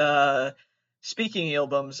speaking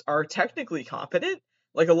albums, are technically competent.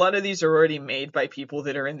 Like a lot of these are already made by people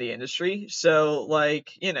that are in the industry. So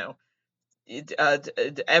like,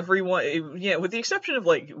 everyone, yeah, with the exception of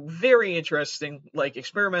like very interesting, like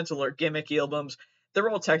experimental or gimmick albums, they're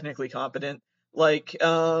all technically competent. Like,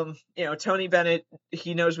 Tony Bennett,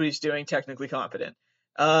 he knows what he's doing, technically competent.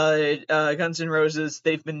 Guns N' Roses,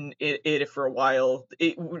 they've been at it for a while.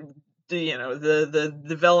 The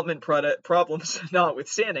development product problems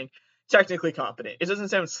notwithstanding, technically competent. It doesn't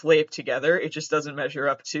sound slaped together. It just doesn't measure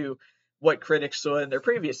up to what critics saw in their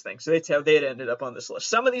previous things. So that's how they had ended up on this list.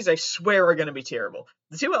 Some of these I swear are going to be terrible.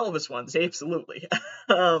 The two Elvis ones, absolutely.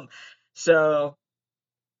 So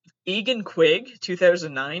Egan Quigg,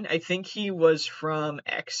 2009. I think he was from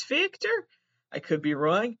X Factor. I could be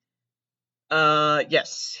wrong.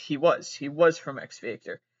 Yes, he was. He was from X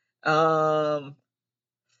Factor.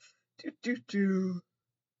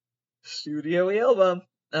 Studio album.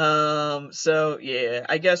 So yeah,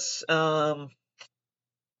 I guess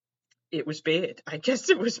it was bad. I guess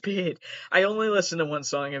it was bad. I only listened to one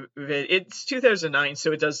song of it. It's 2009,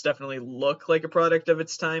 so it does definitely look like a product of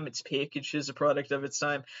its time. Its package is a product of its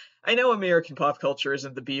time. I know American pop culture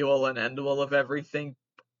isn't the be-all and end-all of everything,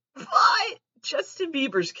 but Justin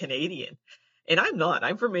Bieber's Canadian. And I'm not.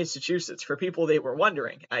 I'm from Massachusetts, for people that were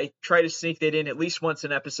wondering. I try to sneak that in at least once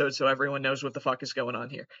an episode so everyone knows what the fuck is going on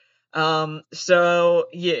here. So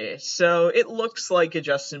it looks like a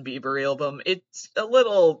Justin Bieber album. It's a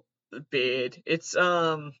little bad. It's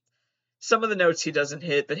some of the notes he doesn't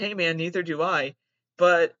hit, but hey man, neither do I.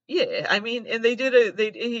 But yeah, I mean, and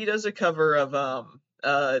he does a cover of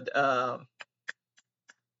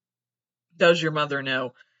Does Your Mother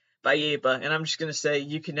Know by Ava, and I'm just gonna say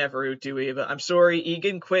you can never outdo Ava. I'm sorry,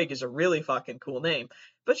 Egan Quigg is a really fucking cool name,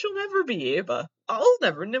 but you'll never be Ava. No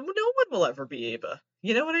one will ever be Ava.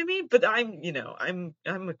 You know what I mean? But I'm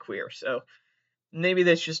a queer, so maybe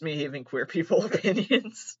that's just me having queer people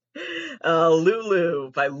opinions.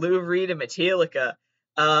 Lulu by Lou Reed and Metallica.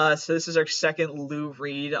 So this is our second Lou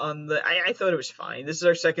Reed on the. I thought it was fine. This is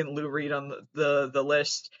our second Lou Reed on the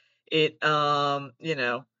list.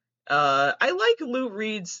 I like Lou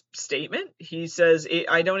Reed's statement. He says,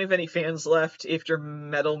 I don't have any fans left. After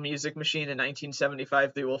Metal Music Machine in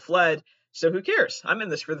 1975, they all fled. So who cares? I'm in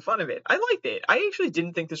this for the fun of it. I liked it. I actually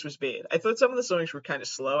didn't think this was bad. I thought some of the songs were kind of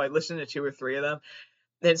slow. I listened to 2 or 3 of them,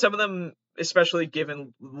 and some of them, especially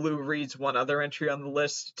given Lou Reed's one other entry on the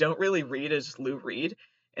list, don't really read as Lou Reed.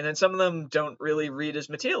 And then some of them don't really read as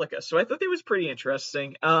Metallica. So I thought it was pretty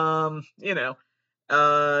interesting. you know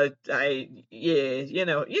how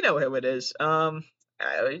it is. I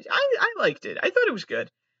liked it. I thought it was good.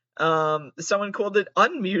 Someone called it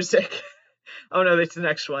unmusic. Oh no, that's the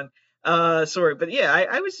next one. Sorry, but yeah,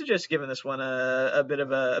 I would suggest giving this one a bit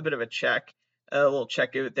of a check, a little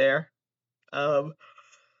check out there. Um,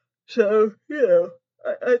 so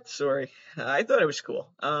sorry, I thought it was cool.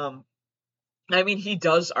 I mean, he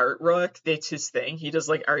does art rock. That's his thing. He does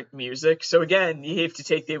like art music. So again, you have to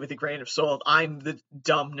take that with a grain of salt. I'm the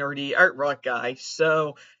dumb nerdy art rock guy,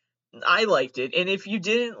 so I liked it. And if you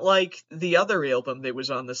didn't like the other album that was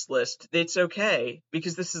on this list, it's okay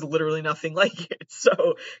because this is literally nothing like it.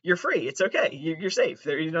 So you're free. It's okay. You're safe.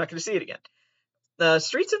 You're not going to see it again.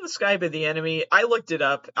 Streets in the Sky by The Enemy, I looked it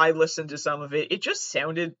up. I listened to some of it. It just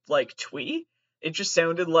sounded like twee. It just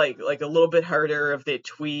sounded like a little bit harder of the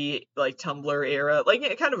twee, like Tumblr era,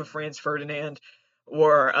 like kind of a Franz Ferdinand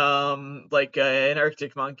or like an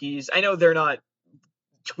Arctic Monkeys. I know they're not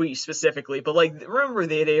twee specifically, but like remember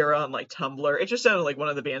that era on like Tumblr? It just sounded like one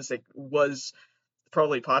of the bands that was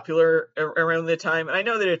probably popular around the time. And I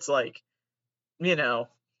know that it's like, you know,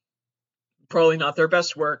 probably not their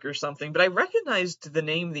best work or something, but I recognized the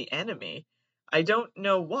name The Enemy. I don't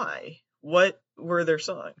know why. What were their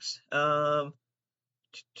songs?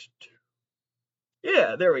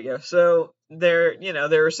 Yeah, there we go. So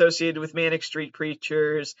they're associated with Manic Street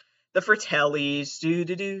Preachers, the Fratellis, do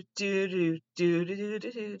do do do do do do do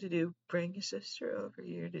do do do, bring your sister over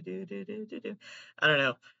here, do do do do do do. I don't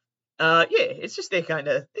know. Yeah, it's just they're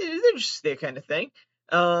just their kind of thing.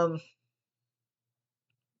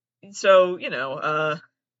 So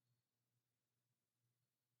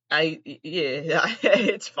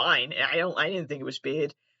it's fine. I didn't think it was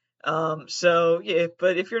bad. So yeah,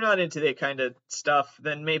 but if you're not into that kind of stuff,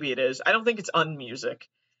 then maybe it is. I don't think it's unmusic.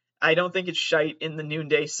 I don't think it's shite in the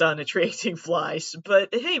noonday sun attracting flies.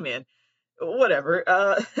 But hey, man, whatever.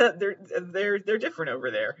 They're different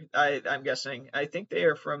over there. I'm guessing. I think they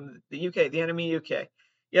are from the UK, the Enemy UK.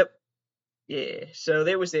 Yep. Yeah. So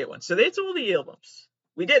there was that one. So that's all the albums.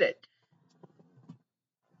 We did it.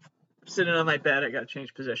 Sitting on my bed, I gotta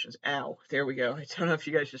change positions. Ow. There we go. I don't know if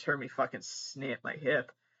you guys just heard me fucking snap my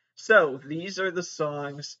hip. So, these are the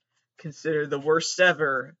songs considered the worst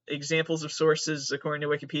ever. Examples of sources, according to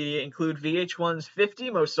Wikipedia, include VH1's 50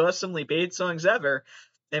 Most Awesomely Bad Songs Ever,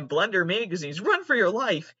 and Blender Magazine's Run for Your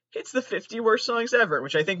Life. It's the 50 Worst Songs Ever,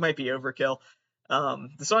 which I think might be overkill.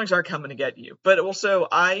 The songs are coming to get you. But also,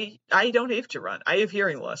 I don't have to run. I have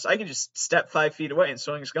hearing loss. I can just step 5 feet away and the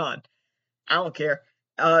song's gone. I don't care.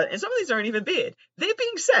 And some of these aren't even bad. That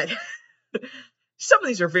being said, some of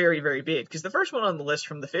these are very, very bad. Because the first one on the list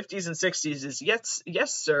from the 50s and 60s is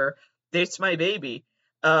Yes Sir, That's My Baby,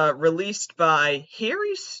 released by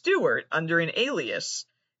Harry Stewart under an alias.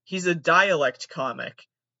 He's a dialect comic.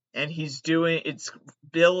 And it's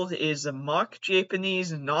billed as a mock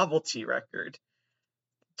Japanese novelty record.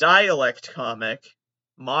 Dialect comic,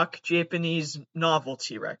 mock Japanese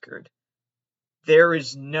novelty record. There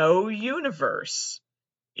is no universe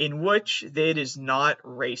in which that is not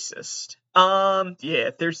racist. Yeah,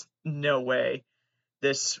 there's no way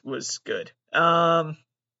this was good. I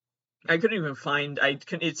couldn't even find,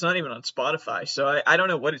 it's not even on Spotify, so I don't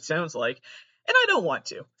know what it sounds like, and I don't want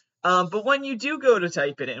to. But when you do go to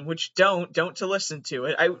type it in, which don't to listen to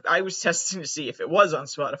it, I was testing to see if it was on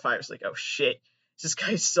Spotify. I was like, oh shit, is this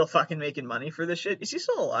guy still fucking making money for this shit? Is he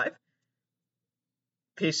still alive?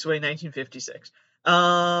 Peace Away 1956. 3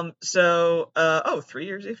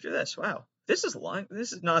 years after this. Wow. This is long.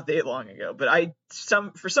 This is not that long ago, but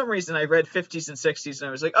for some reason I read 50s and 60s and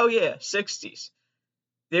I was like, oh yeah, 60s.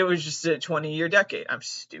 It was just a 20-year decade. I'm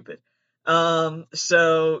stupid.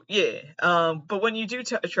 So yeah. But when you do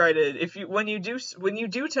when you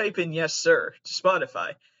do type in Yes Sir to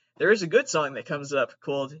Spotify, there is a good song that comes up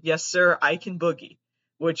called Yes Sir, I Can Boogie,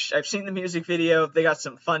 which I've seen the music video. They got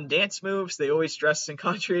some fun dance moves. They always dress in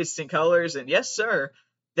contrasting colors, and yes, sir,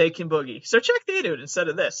 they can boogie. So check that out instead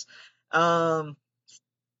of this. I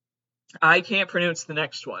can't pronounce the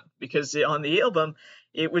next one because on the album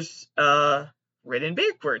it was written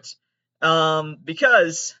backwards.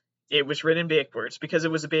 Because it was written backwards because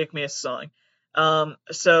it was a Backmass song.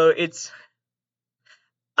 So it's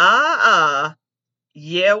Yewa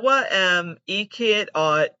Ikat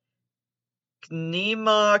Ot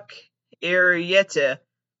Gnimak Arietta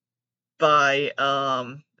by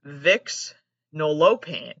Vix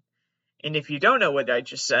Nolopan. And if you don't know what I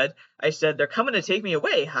just said, I said They're Coming to Take Me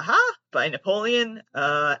Away, haha, by Napoleon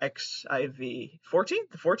XIV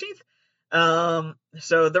 14th, the 14th.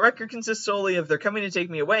 So the record consists solely of They're Coming to Take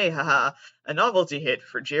Me Away, haha, a novelty hit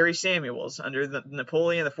for Jerry Samuels under the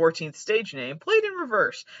Napoleon the 14th stage name, played in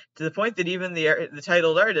reverse, to the point that even the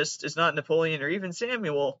titled artist is not Napoleon or even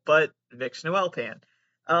Samuel, but Vix Noelpan.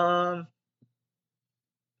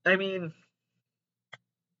 I mean,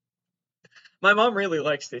 my mom really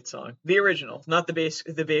likes that song. The original, not the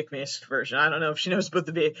Bakemasks version. I don't know if she knows about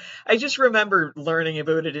the Bake. I just remember learning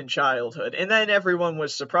about it in childhood, and then everyone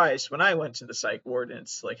was surprised when I went to the psych ward, and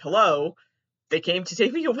it's like, hello, they came to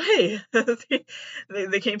take me away.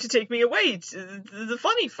 they came to take me away to the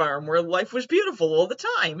funny farm where life was beautiful all the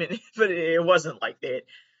time, but it wasn't like that.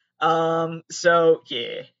 So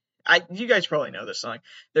yeah. You guys probably know this song.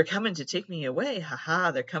 They're coming to take me away,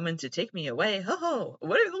 haha. They're coming to take me away, ho ho.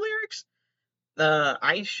 What are the lyrics?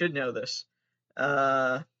 I should know this.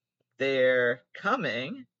 They're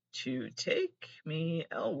coming to take me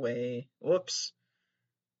away. Whoops.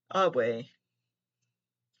 Away.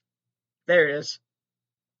 There it is.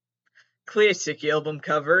 Classic album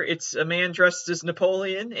cover. It's a man dressed as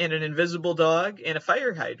Napoleon and an invisible dog and a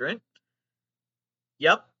fire hydrant.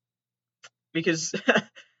 Yep. Because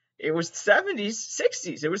it was the 70s,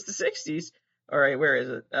 60s. It was the 60s. All right, where is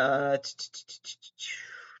it?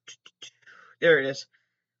 There it is.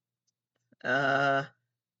 I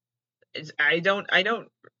don't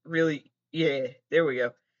really. Yeah, there we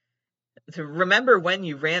go. Remember when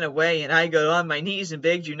you ran away and I got on my knees and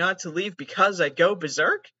begged you not to leave because I'd go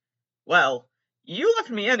berserk? Well, you left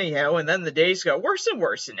me anyhow, and then the days got worse and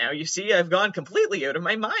worse, and now you see I've gone completely out of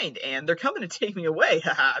my mind, and they're coming to take me away,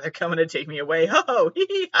 haha, they're coming to take me away, ho-ho,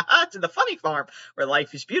 hee-hee, haha, to the funny farm, where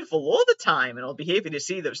life is beautiful all the time, and I'll be happy to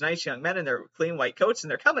see those nice young men in their clean white coats, and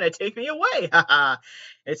they're coming to take me away, haha.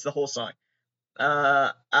 It's the whole song.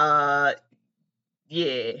 Yeah,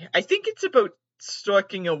 I think it's about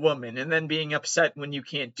stalking a woman and then being upset when you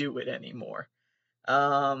can't do it anymore.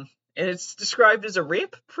 And it's described as a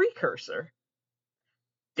rape precursor.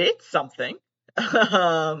 That's something.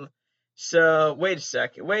 So wait a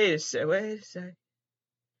sec.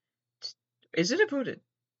 Is it about a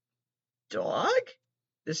dog?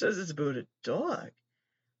 This says it's about a dog.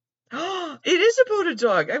 Oh, it is about a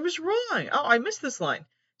dog. I was wrong. Oh, I missed this line.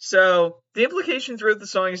 So, the implication throughout the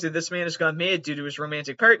song is that this man has gone mad due to his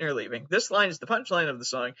romantic partner leaving. This line is the punchline of the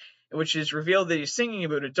song, in which it is revealed that he's singing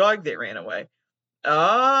about a dog that ran away.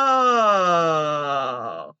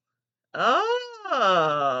 Oh.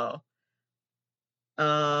 Oh.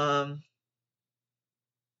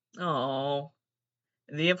 Oh.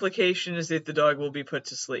 And the implication is that the dog will be put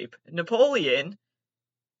to sleep. Napoleon,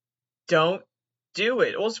 don't do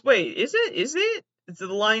it. Well, wait, is it? The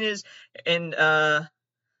line is, and, well,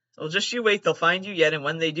 just you wait, they'll find you yet, and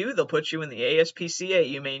when they do, they'll put you in the ASPCA,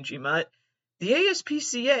 you mangy mutt. The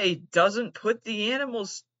ASPCA doesn't put the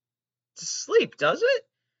animals to sleep, does it?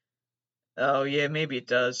 Oh, yeah, maybe it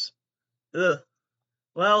does. Ugh.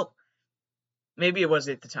 Well, maybe it was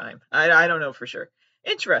at the time. I don't know for sure.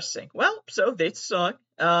 Interesting. Well, so that's the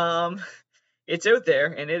song. It's out there,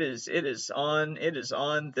 and it is on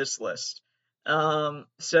this list.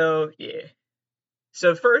 So yeah.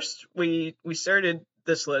 So first, we started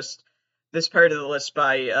this part of the list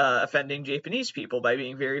by offending Japanese people by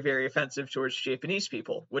being very, very offensive towards Japanese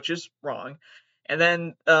people, which is wrong. And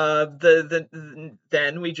then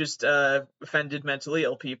then we just offended mentally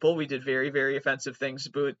ill people. We did very, very offensive things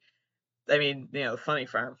about, I mean, Funny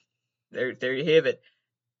Farm. There you have it.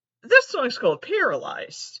 This song's called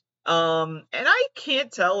Paralyzed. And I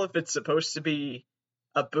can't tell if it's supposed to be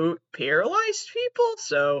about paralyzed people,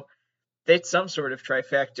 so that's some sort of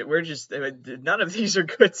trifecta. None of these are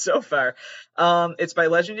good so far. It's by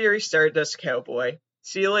Legendary Stardust Cowboy.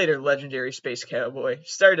 See you later, Legendary Space Cowboy.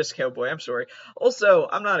 Stardust Cowboy, I'm sorry. Also,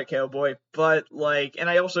 I'm not a cowboy, but, and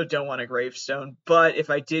I also don't want a gravestone, but if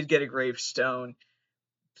I did get a gravestone,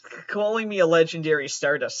 calling me a Legendary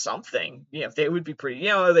Stardust something, they would be pretty,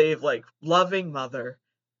 they have, loving mother,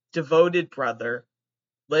 devoted brother,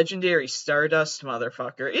 Legendary Stardust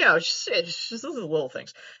motherfucker. It's just those little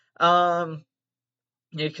things.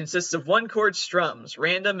 It consists of one-chord strums,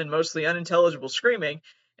 random and mostly unintelligible screaming,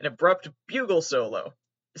 and abrupt bugle solo.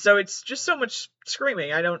 So it's just so much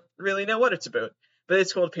screaming, I don't really know what it's about. But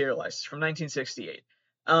it's called Paralyzed. It's from 1968.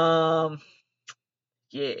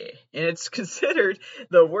 Yeah. And it's considered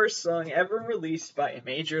the worst song ever released by a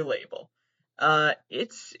major label.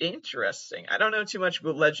 It's interesting. I don't know too much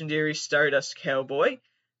about Legendary Stardust Cowboy.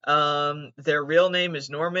 Their real name is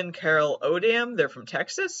Norman Carl Odam. They're from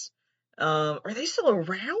Texas. Are they still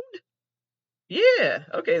around? Yeah,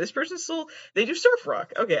 okay, this person's still, they do surf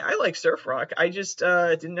rock. Okay, I like surf rock. I just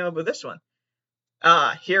didn't know about this one.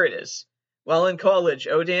 Ah, here it is. While in college,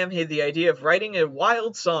 Odam had the idea of writing a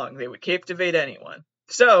wild song that would captivate anyone.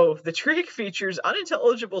 So, the track features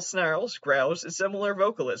unintelligible snarls, growls, and similar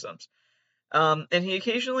vocalisms. And he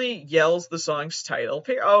occasionally yells the song's title.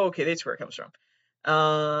 Oh, okay, that's where it comes from.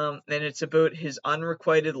 And it's about his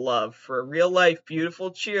unrequited love for a real life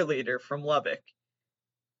beautiful cheerleader from Lubbock.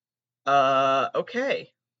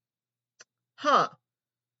 Okay. Huh.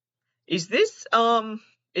 Is this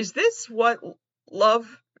what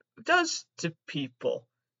love does to people?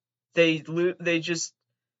 They just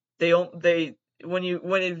they don't they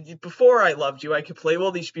before I loved you, I could play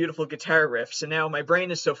all these beautiful guitar riffs, and now my brain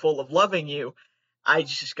is so full of loving you, I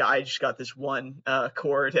just got this one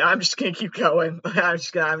chord, and I'm just gonna keep going. I'm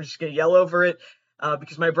just gonna yell over it,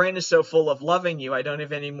 because my brain is so full of loving you, I don't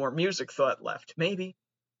have any more music thought left. Maybe,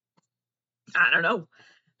 I don't know.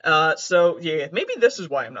 So yeah, maybe this is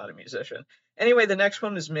why I'm not a musician. Anyway, the next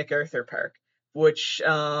one is MacArthur Park, which it's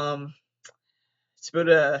about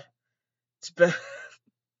a it's about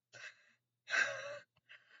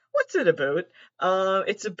what's it about?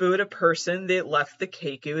 It's about a person that left the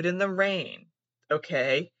cake out in the rain.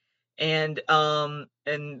 Okay, and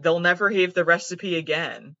they'll never have the recipe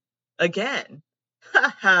again. Again.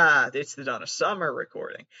 Ha ha! It's the Donna Summer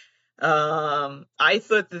recording. I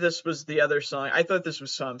thought that this was the other song. I thought this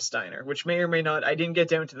was Tom Steiner, which may or may not. I didn't get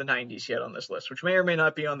down to the 90s yet on this list, which may or may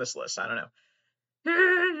not be on this list. I don't know.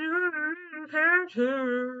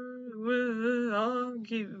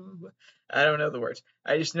 I don't know the words.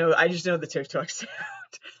 I just know the TikTok sound.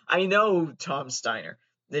 I know Tom Steiner.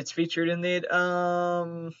 It's featured in the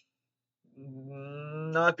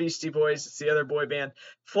not Beastie Boys, it's the other boy band,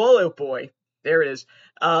 Fall Out Boy. There it is.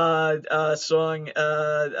 Song.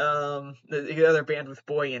 The other band with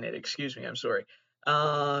boy in it. Excuse me. I'm sorry.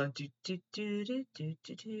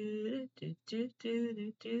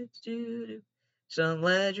 Some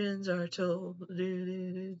legends are told.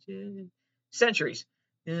 Centuries.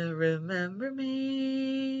 Remember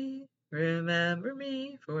me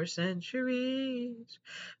for centuries.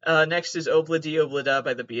 Next is Obla Di Obla Da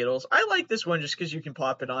by the Beatles. I like this one just because you can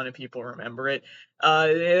pop it on and people remember it.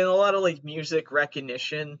 And a lot of like music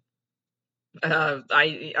recognition.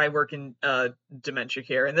 I work in dementia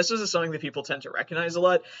care, and this is a song that people tend to recognize a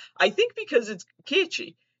lot. I think because it's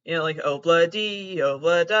catchy. You know, like Obla Di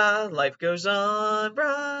Obla Da, life goes on,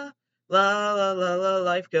 brah. La la la la,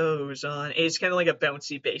 life goes on. It's kind of like a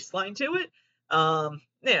bouncy bass line to it. And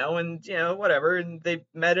whatever. And they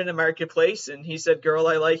met in a marketplace, and he said, "Girl,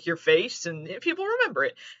 I like your face," and people remember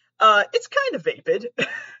it. It's kind of vapid,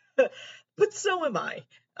 but so am I.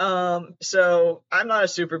 So I'm not a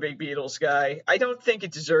super big Beatles guy. I don't think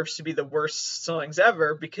it deserves to be the worst songs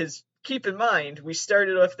ever, because keep in mind, we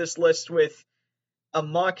started off this list with a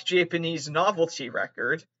mock Japanese novelty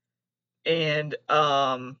record, and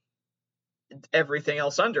everything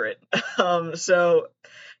else under it.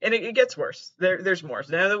 And it gets worse. There's more.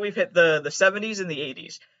 So now that we've hit the 70s and the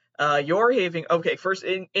 80s, you're having, okay, first,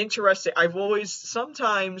 interesting. I've always,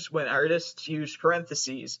 sometimes when artists use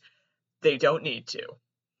parentheses, they don't need to,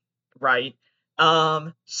 right?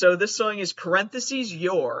 So this song is parentheses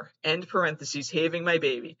your, end parentheses, Having My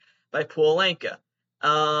Baby by Paul Anka.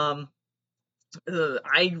 I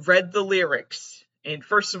read the lyrics, and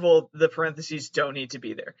first of all, the parentheses don't need to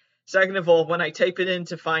be there. Second of all, when I type it in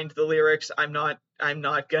to find the lyrics, I'm not gonna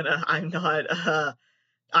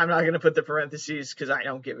put the parentheses because I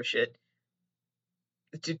don't give a shit.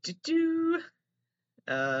 Paul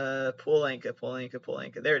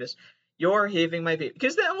Anka. There it is. You're having my baby.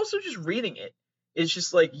 Because then also just reading it is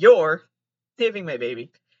just like, you're having my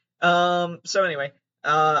baby. So anyway,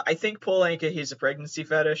 I think Paul Anka, he's a pregnancy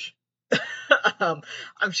fetish. I'm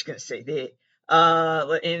just gonna say that.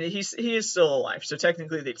 And he is still alive, so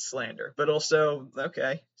technically that's slander. But also,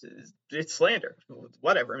 okay, it's slander.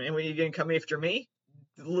 Whatever. I mean, when you gonna come after me,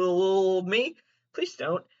 little me? Please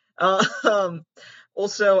don't.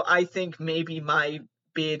 Also, I think maybe my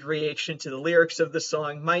bad reaction to the lyrics of the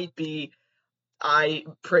song might be,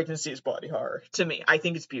 pregnancy is body horror to me. I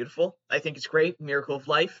think it's beautiful. I think it's great. Miracle of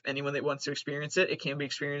life. Anyone that wants to experience it, it can be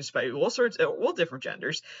experienced by all different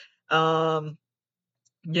genders.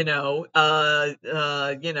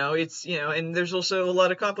 It's, and there's also a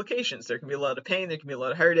lot of complications. There can be a lot of pain, there can be a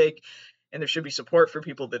lot of heartache, and there should be support for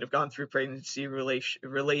people that have gone through pregnancy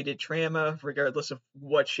related trauma, regardless of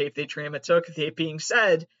what shape the trauma took. That being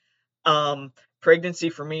said,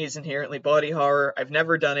 pregnancy for me is inherently body horror. I've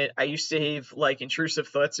never done it. I used to have like intrusive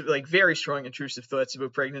thoughts, like very strong intrusive thoughts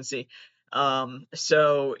about pregnancy.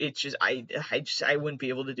 So it's just, I wouldn't be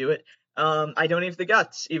able to do it. I don't have the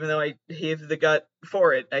guts, even though I have the gut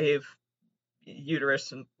for it. I have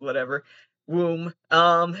uterus and whatever, womb.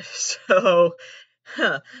 So,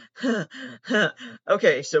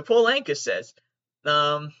 okay, so Paul Anka says,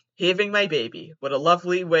 having my baby, what a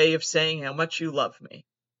lovely way of saying how much you love me.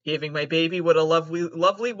 Having my baby, what a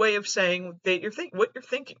lovely way of saying that what you're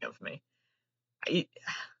thinking of me. I,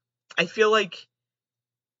 I feel like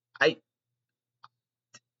I,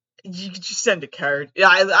 you could just send a card. Yeah,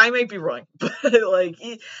 I might be wrong, but like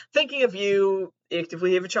thinking of you,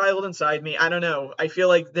 actively have a child inside me. I don't know. I feel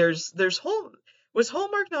like there's was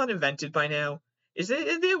Hallmark not invented by now? Is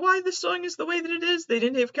it why this song is the way that it is? They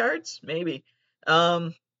didn't have cards? Maybe.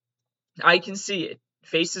 Um, I can see it.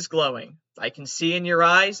 Face is glowing. I can see in your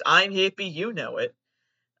eyes. I'm happy. You know it.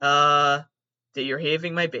 Uh, that you're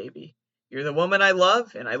having my baby. You're the woman I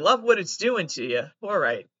love, and I love what it's doing to you. All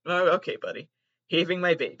right. Okay, buddy. Having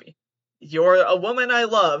my baby. You're a woman I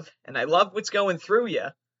love, and I love what's going through you.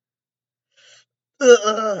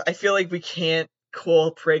 I feel like we can't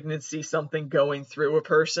call pregnancy something going through a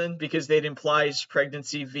person because that implies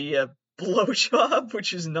pregnancy via blowjob,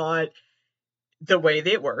 which is not the way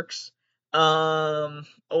that it works.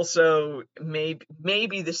 Also,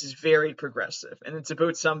 maybe this is very progressive, and it's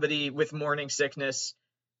about somebody with morning sickness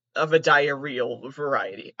of a diarrheal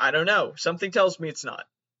variety. I don't know. Something tells me it's not.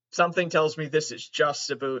 Something tells me this is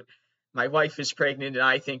just about my wife is pregnant and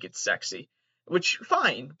I think it's sexy. Which,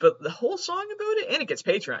 fine, but the whole song about it, and it gets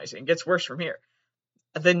patronizing. It gets worse from here.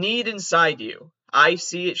 The need inside you. I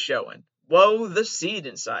see it showing. Whoa, the seed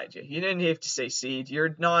inside you. You didn't have to say seed.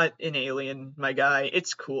 You're not an alien, my guy.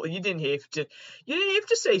 It's cool. You didn't have to. You didn't have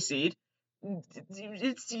to say seed.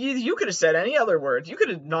 You could have said any other word. You could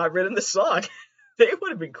have not written the song. They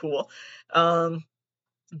would have been cool.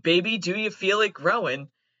 Baby, do you feel it growing?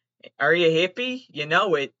 Are you happy? You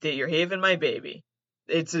know it that you're having my baby.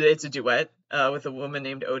 It's a duet with a woman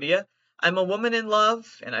named Odia. I'm a woman in love,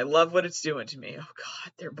 and I love what it's doing to me. Oh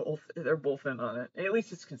God, they're both in on it. At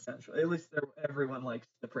least it's consensual. At least everyone likes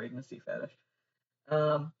the pregnancy fetish.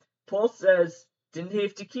 Paul says, didn't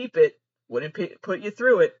have to keep it. Wouldn't put you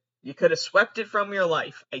through it. You could have swept it from your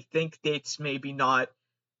life. I think that's maybe not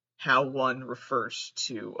how one refers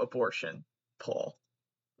to abortion, Paul.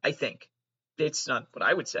 I think. It's not what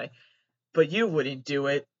I would say. But you wouldn't do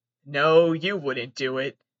it. No, you wouldn't do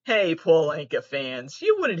it. Hey, Paul Anka fans,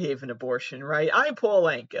 you wouldn't have an abortion, right? I'm Paul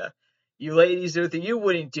Anka. You ladies out there, you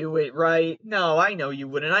wouldn't do it, right? No, I know you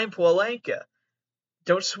wouldn't. I'm Paul Anka.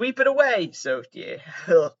 Don't sweep it away. So, yeah.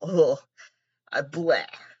 Blah. I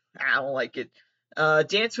don't like it.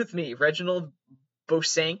 Dance with Me, Reginald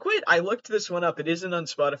Bosanquet. I looked this one up. It isn't on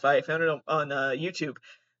Spotify. I found it on YouTube.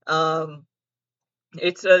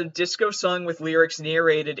 It's a disco song with lyrics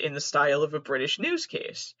narrated in the style of a British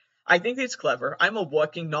newscase. I think it's clever. I'm a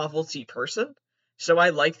walking novelty person, so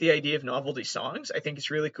I like the idea of novelty songs. I think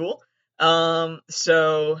it's really cool.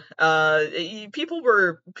 People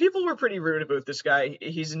were pretty rude about this guy.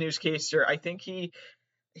 He's a newscaster. I think he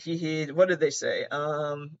what did they say?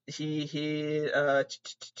 He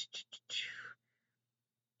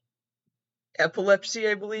epilepsy,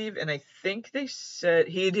 I believe, and I think they said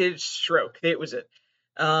he had a stroke. That was it.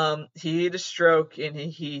 He had a stroke and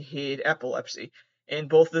he had epilepsy, and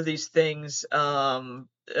both of these things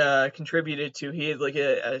contributed to he had like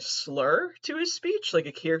a slur to his speech, like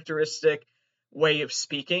a characteristic way of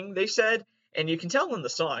speaking. They said, and you can tell in the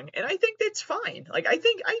song, and I think that's fine. Like I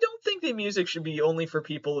don't think that music should be only for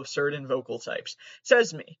people of certain vocal types.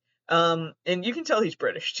 Says me. And you can tell he's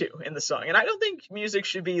British too in the song. And I don't think music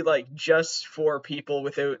should be like just for people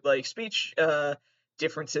without like speech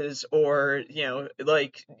differences or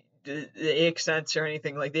like the accents or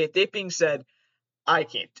anything like that. That being said, I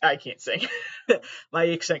can't sing. My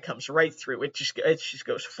accent comes right through. It just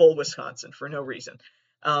goes full Wisconsin for no reason.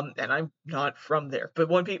 And I'm not from there. But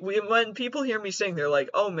when people hear me sing, they're like,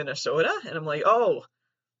 "Oh, Minnesota," and I'm like, "Oh,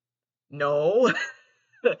 no,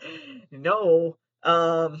 no."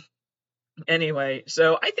 Anyway,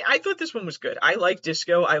 so I thought this one was good. I like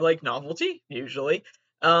disco. I like novelty usually.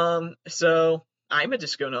 So I'm a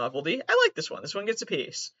disco novelty. I like this one. This one gets a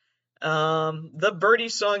piece. The Birdie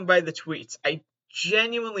song by the Tweets. I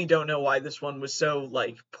genuinely don't know why this one was so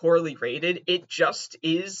like poorly rated. It just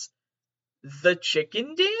is the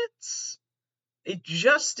chicken dance. It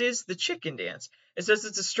just is the chicken dance. It says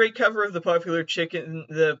it's a straight cover of the popular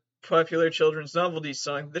children's novelty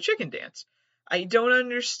song, The Chicken Dance. I don't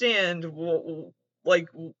understand, like,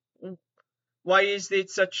 why is that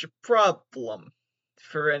such a problem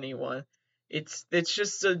for anyone? It's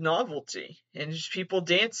just a novelty, and just people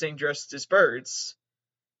dancing dressed as birds.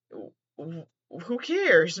 Who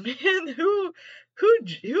cares, man?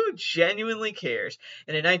 Who genuinely cares?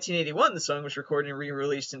 And in 1981, the song was recorded and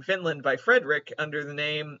re-released in Finland by Frederick under the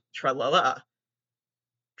name Tralala.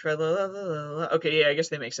 Tralala. Okay, yeah, I guess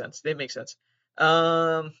they make sense. They make sense.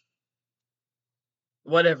 Um,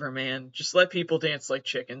 Whatever, man. Just let people dance like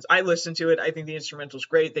chickens. I listen to it. I think the instrumental's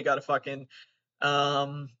great. They got a fucking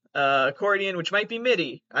accordion, which might be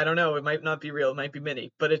MIDI. I don't know. It might not be real. It might be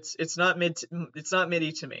MIDI, but it's not it's not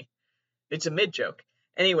MIDI to me. It's a mid joke.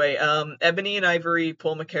 Anyway, Ebony and Ivory,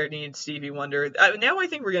 Paul McCartney and Stevie Wonder. Now I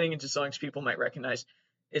think we're getting into songs people might recognize.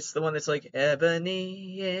 It's the one that's like,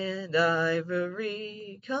 Ebony and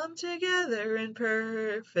Ivory come together in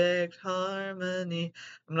perfect harmony.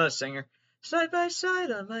 I'm not a singer. Side by side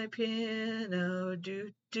on my piano, do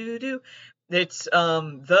do do. It's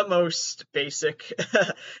the most basic.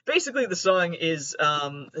 Basically, the song is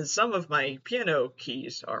some of my piano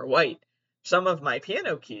keys are white. Some of my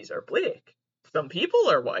piano keys are black. Some people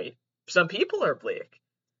are white. Some people are black.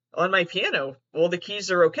 On my piano, well, the keys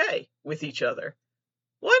are okay with each other.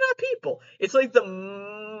 Why not people? It's like the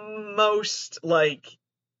most, like,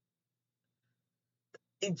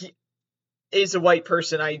 as a white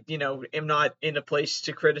person, I, am not in a place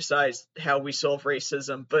to criticize how we solve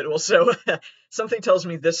racism, but also something tells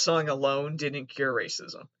me this song alone didn't cure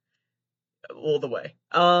racism all the way.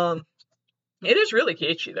 It is really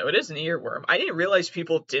catchy though. It is an earworm. I didn't realize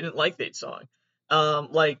people didn't like that song.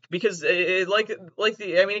 Because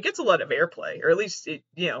it gets a lot of airplay, or at least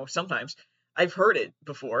sometimes I've heard it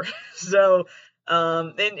before. So,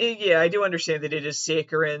 yeah, I do understand that it is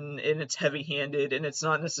saccharine and it's heavy-handed and it's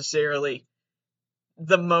not necessarily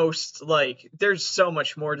the most, like, there's so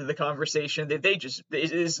much more to the conversation that it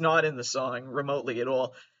is not in the song remotely at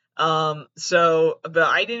all. But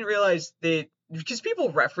I didn't realize that, because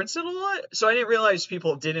people reference it a lot, so I didn't realize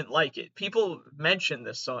people didn't like it. People mention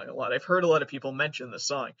this song a lot. I've heard a lot of people mention this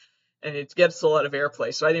song, and it gets a lot of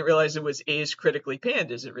airplay, so I didn't realize it was as critically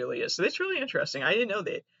panned as it really is. So that's really interesting. I didn't know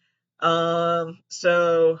that.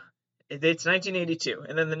 So it's 1982,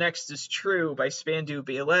 and then the next is True by Spandau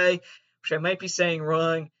Ballet, which I might be saying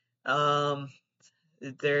wrong. I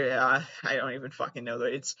don't even fucking know.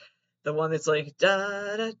 It's the one that's like,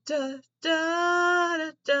 da da da da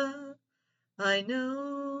da da. I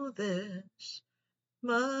know this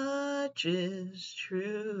much is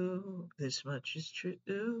true. This much is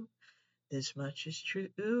true. This much is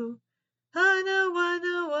true. I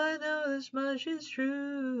know this much is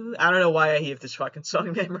true. I don't know why I have this fucking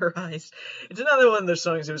song memorized. It's another one of those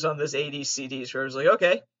songs that was on those 80s CDs where I was like,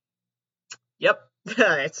 okay, yep,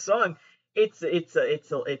 it's a song. It's a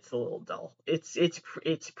little dull. It's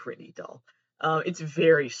pretty dull. It's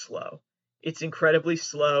very slow. It's incredibly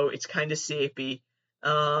slow. It's kind of sapy.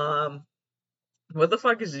 What the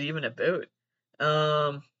fuck is it even about?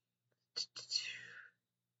 Um,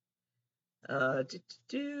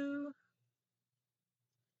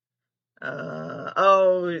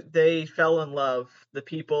 they fell in love. The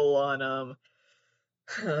people on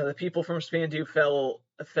the people from Spandau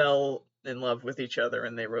fell in love with each other,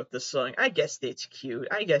 and they wrote this song. I guess that's cute.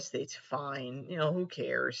 I guess that's fine. Who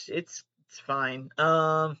cares? It's fine.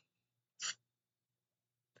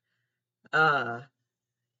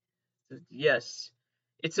 Yes.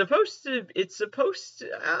 It's supposed to,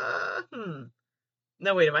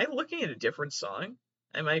 No, wait, am I looking at a different song?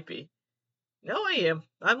 I might be. No, I am.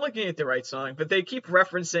 I'm looking at the right song, but they keep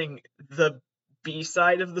referencing the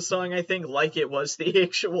B-side of the song, I think, like it was the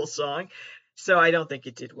actual song. So I don't think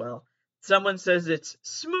it did well. Someone says it's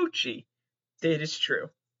smoochy. That is true.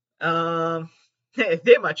 That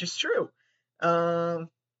much is true.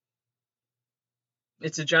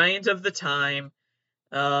 It's a giant of the time.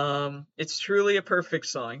 It's truly a perfect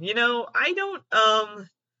song. I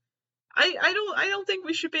don't think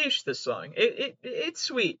we should bash this song. It's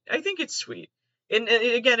sweet. I think it's sweet. And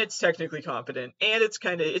again, it's technically competent, and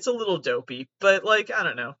it's a little dopey, but, like, I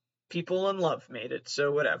don't know. People in Love made it,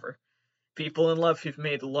 so whatever. People in Love have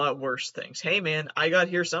made a lot worse things. Hey man, I got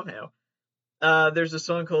here somehow. There's a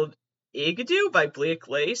song called Igadoo by Blake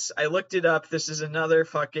Lace. I looked it up. This is another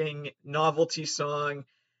fucking novelty song.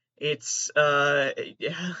 It's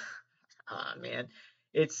yeah. Ah, man.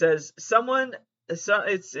 It says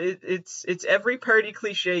it's every party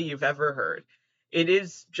cliche you've ever heard. It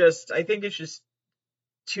is just, I think it's just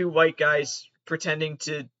two white guys pretending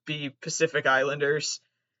to be Pacific Islanders.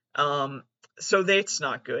 So that's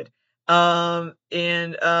not good. And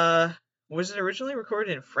was it originally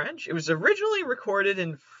recorded in French? It was originally recorded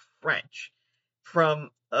in French from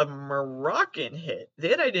a Moroccan hit.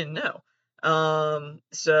 That I didn't know.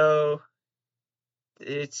 So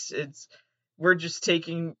it's we're just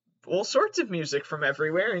taking all sorts of music from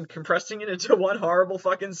everywhere and compressing it into one horrible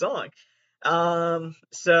fucking song.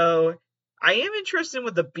 So I am interested in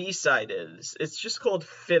what the B-side is. It's just called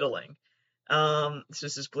Fiddling. So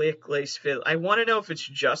this is Black Lace Fiddle. I want to know if it's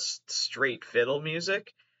just straight fiddle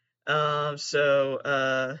music.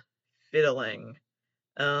 Fiddling.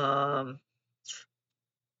 I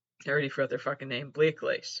already forgot their fucking name. Black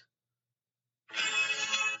Lace.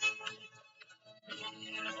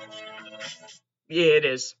 Yeah, it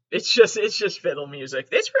is. It's just fiddle music.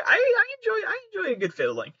 I enjoy a good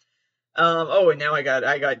fiddling. And now I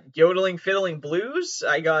got yodeling, fiddling blues.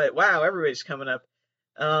 Wow, everybody's coming up.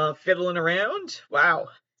 Fiddling around. Wow.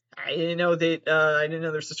 I didn't know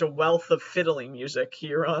there's such a wealth of fiddling music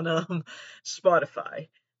here on Spotify.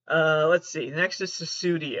 Let's see. Next is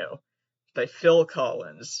Susudio by Phil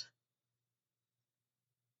Collins.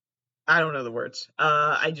 I don't know the words.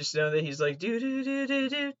 I just know that he's like do do do do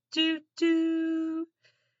do do do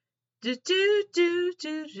do do do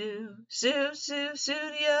do do Studio.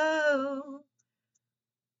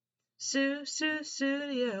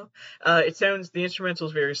 Studio. The instrumental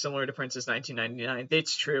is very similar to Prince's 1999.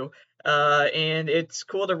 It's true. And it's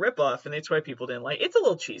cool to rip off, and that's why people didn't like it. It's a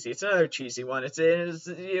little cheesy. It's another cheesy one. It's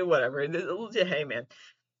whatever. Hey, man.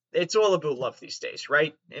 It's all about love these days,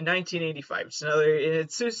 right? In 1985,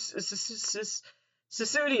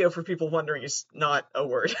 Studio, for people wondering, is not a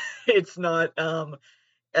word. It's not, and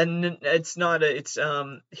it's not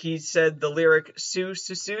he said the lyric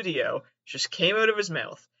studio just came out of his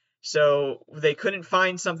mouth. So they couldn't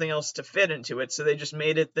find something else to fit into it, so they just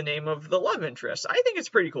made it the name of the love interest. I think it's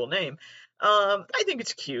a pretty cool name. I think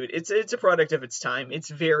it's cute. It's a product of its time. It's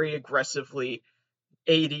very aggressively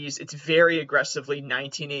 80s. It's very aggressively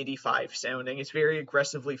 1985 sounding. It's very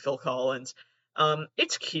aggressively Phil Collins.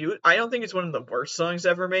 It's cute. I don't think it's one of the worst songs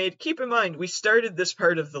ever made. Keep in mind, we started this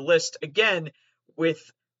part of the list again with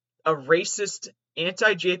a racist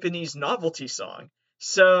anti-Japanese novelty song.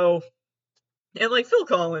 So, and like Phil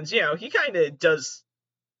Collins, he kind of does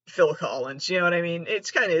Phil Collins, you know what I mean?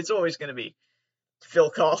 It's always going to be Phil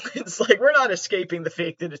Collins. Like, we're not escaping the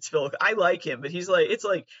fact that it's Phil. I like him, but I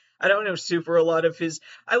don't know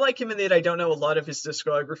I like him in that I don't know a lot of his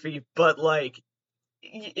discography, but like,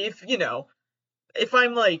 if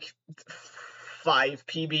I'm like 5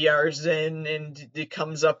 PBRs in and it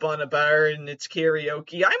comes up on a bar and it's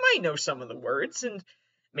karaoke, I might know some of the words and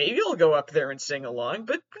maybe I'll go up there and sing along,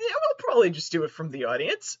 but I'll probably just do it from the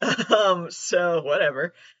audience. So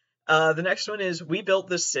whatever. The next one is We Built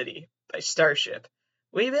This City by Starship.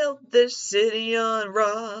 We built this city on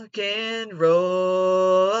rock and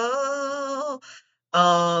roll.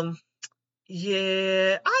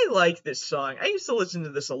 Yeah, I like this song. I used to listen to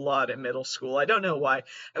this a lot in middle school. I don't know why.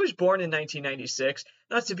 I was born in 1996.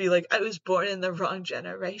 Not to be like, I was born in the wrong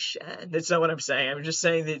generation. That's not what I'm saying. I'm just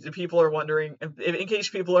saying that people are wondering, in case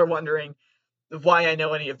people are wondering why I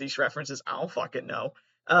know any of these references, I don't fucking know.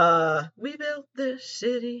 We built this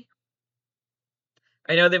city.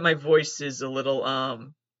 I know that my voice is a little,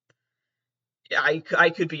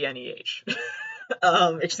 I could be any age,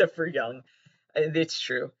 except for young. It's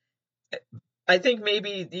true. I think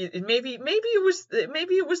maybe it was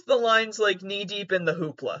the lines like knee deep in the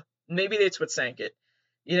hoopla. Maybe that's what sank it.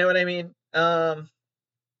 You know what I mean?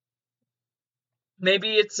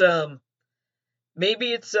 Maybe it's the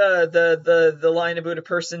line about a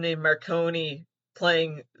person named Marconi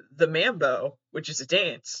playing the mambo, which is a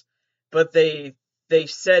dance, but they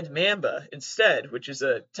said mamba instead, which is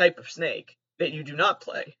a type of snake that you do not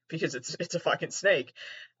play because it's a fucking snake.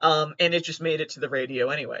 And it just made it to the radio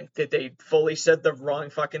anyway. That they fully said the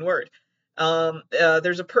wrong fucking word.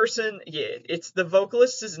 There's a person, it's the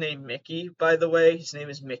vocalist is named Mickey, by the way. His name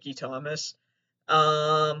is Mickey Thomas.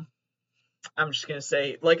 I'm just gonna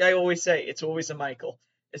say, like I always say, it's always a Michael.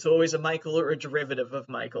 It's always a Michael or a derivative of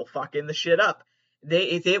Michael fucking the shit up.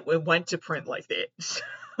 It went to print like that.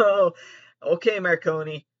 So, okay,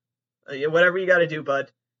 Marconi, whatever you gotta do,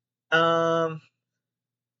 bud.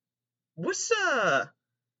 What's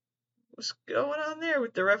going on there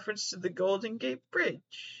with the reference to the Golden Gate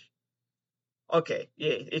Bridge? Okay,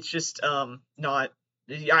 yeah, it's just not.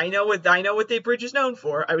 I know what that bridge is known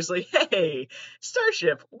for. I was like, hey,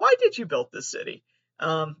 Starship, why did you build this city?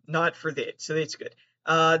 Not for that, so that's good.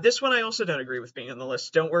 This one I also don't agree with being on the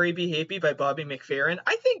list. Don't Worry, Be Happy by Bobby McFerrin.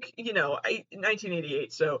 I think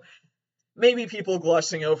 1988, so maybe people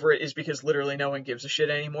glossing over it is because literally no one gives a shit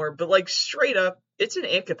anymore, but like straight up, it's an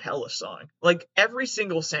a cappella song. Like every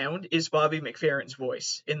single sound is Bobby McFerrin's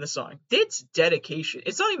voice in the song. That's dedication.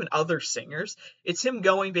 It's not even other singers. It's him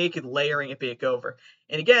going back and layering it back over.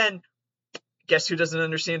 And again, guess who doesn't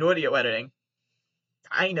understand audio editing?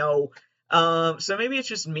 I know. So maybe it's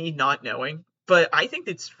just me not knowing, but I think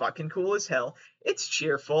it's fucking cool as hell. It's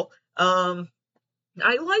cheerful. Um,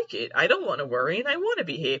 I like it. I don't want to worry, and I want to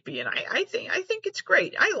be happy, and I think it's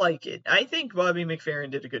great. I like it. I think Bobby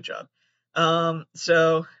McFerrin did a good job.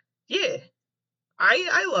 So yeah,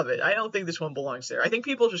 I love it. I don't think this one belongs there. I think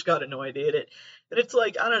people just got annoyed at it. But it's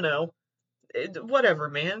like, I don't know, whatever,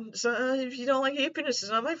 man. So, if you don't like happiness,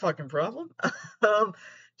 it's not my fucking problem. um,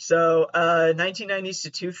 1990s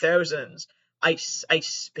to 2000s, Ice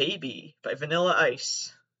Ice Baby by Vanilla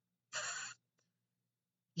Ice.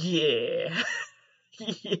 Yeah.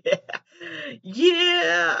 Yeah.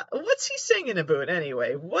 Yeah. What's he singing about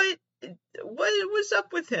anyway? What was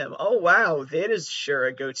up with him? Oh wow, that is sure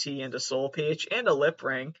a goatee and a soul patch and a lip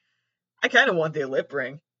ring. I kind of want the lip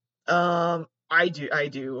ring. I do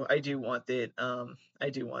want that. I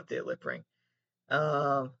do want the lip ring.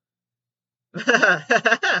 Um,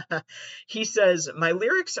 he says my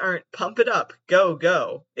lyrics aren't pump it up, go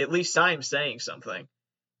go. At least I'm saying something,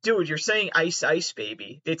 dude. You're saying ice ice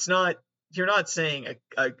baby. It's not. You're not saying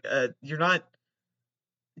you're not.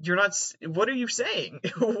 You're not. What are you saying?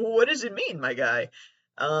 What does it mean, my guy?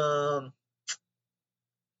 Um.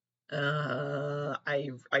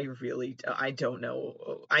 I really I don't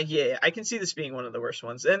know. Yeah, I can see this being one of the worst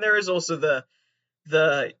ones. And there is also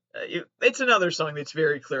it's another song that's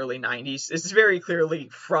very clearly 90s. It's very clearly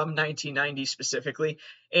from 1990 specifically,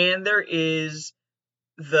 and there is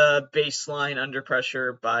the bass line Under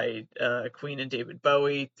Pressure by Queen and David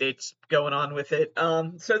Bowie that's going on with it.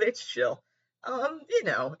 So that's chill. And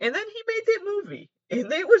then he made that movie.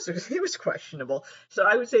 And it was questionable. So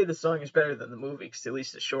I would say the song is better than the movie because at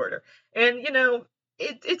least it's shorter. And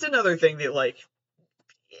it's another thing that like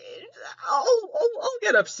I'll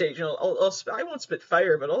get upstage and I won't spit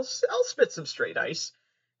fire, but I'll spit some straight ice.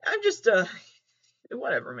 I'm just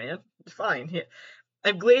whatever, man. Fine.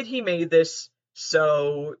 I'm glad he made this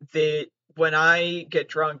so that when I get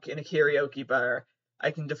drunk in a karaoke bar,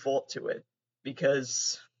 I can default to it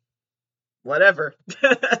because whatever.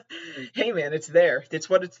 Hey man, it's there. It's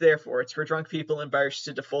what it's there for. It's for drunk people in bars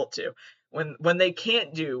to default to. When they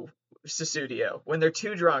can't do Susudio, when they're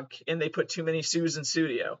too drunk and they put too many Su's in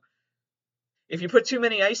studio. If you put too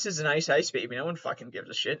many ices in Ice Ice Baby, no one fucking gives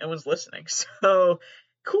a shit. No one's listening. So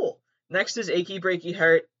cool. Next is Achy Breaky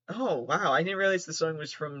Heart. Oh wow, I didn't realize the song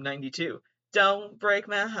was from '92. Don't break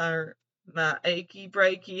my heart, my achy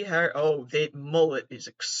breaky heart. Oh, that mullet is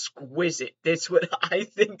exquisite. That's what I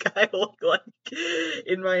think I look like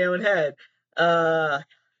in my own head. Uh,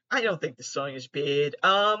 I don't think the song is bad.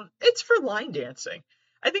 It's for line dancing.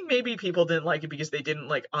 I think maybe people didn't like it because they didn't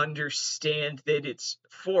like understand that it's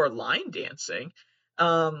for line dancing.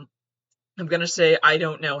 Um, I'm gonna say I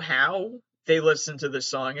don't know how they listened to the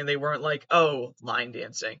song and they weren't like, oh, line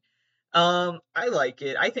dancing. I like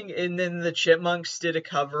it. I think, and then the Chipmunks did a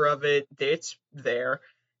cover of it. It's there,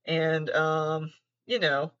 and you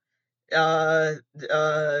know, uh,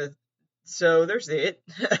 uh, so there's it.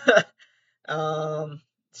 um,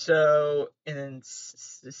 so and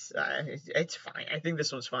it's fine. I think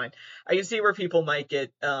this one's fine. I can see where people might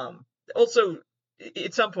get also.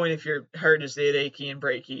 At some point, if your heart is that achy and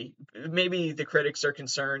breaky, maybe the critics are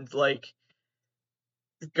concerned, like,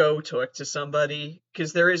 go talk to somebody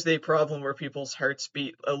because there is the problem where people's hearts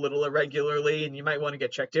beat a little irregularly and you might want to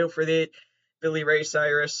get checked out for that. Billy Ray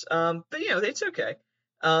Cyrus. But it's okay.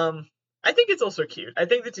 I think it's also cute. I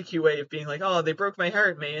think that's a cute way of being like, oh, they broke my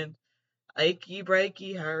heart, man. Achy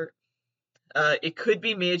breaky heart. It could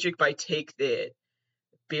be Magic by Take That.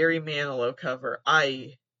 Barry Manilow cover.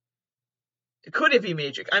 Could it be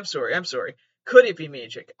Magic? I'm sorry. Could it be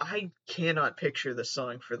Magic? I cannot picture the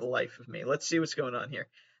song for the life of me. Let's see what's going on here.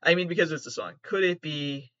 I mean, because it's a song. Could it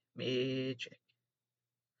be Magic?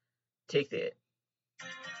 Take that.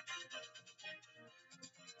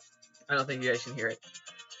 I don't think you guys can hear it.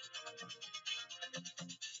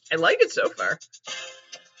 I like it so far.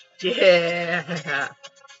 Yeah.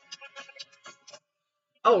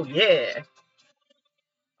 Oh, yeah.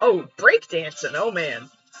 Oh, breakdancing. Oh,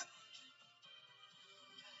 man.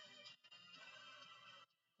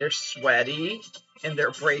 They're sweaty and they're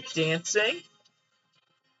breakdancing.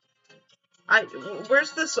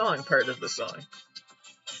 Where's the song part of the song?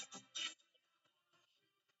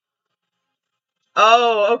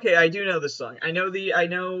 Oh, okay. I do know this song. I know the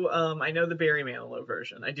Barry Manilow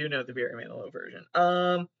version. I do know the Barry Manilow version.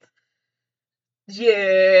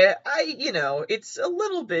 Yeah, it's a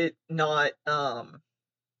little bit not,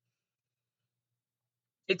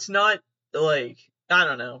 it's not like, I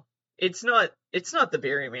don't know. It's not the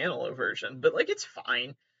Barry Manilow version, but like it's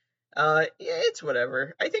fine. Yeah, it's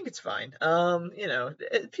whatever. I think it's fine.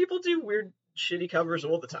 People do weird shitty covers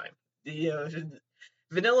all the time. The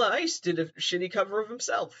Vanilla Ice did a shitty cover of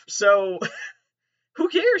himself. So who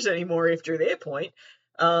cares anymore after that point?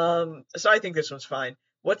 So I think this one's fine.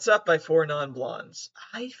 What's Up by Four Non-Blondes.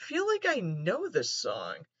 I feel like I know this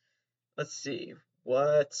song. Let's see.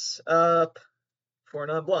 What's Up, Four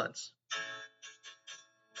Non-Blondes.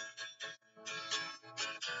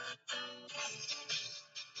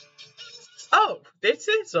 Oh, it's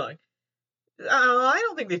that song. I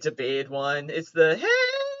don't think it's a bad one. It's the hey,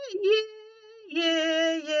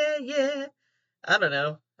 yeah, yeah, yeah, yeah. I don't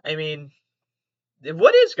know. I mean,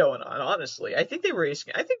 what is going on? Honestly, I think they were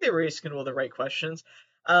asking. I think they were asking all the right questions.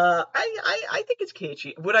 I think it's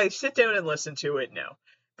catchy. Would I sit down and listen to it? No,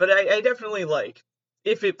 but I definitely like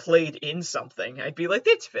if it played in something. I'd be like,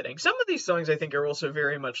 that's fitting. Some of these songs I think are also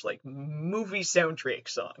very much like movie soundtrack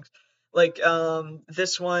songs. Like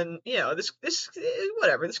this one, this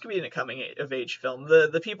whatever. This could be in a coming of age film.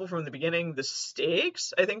 The people from the beginning, the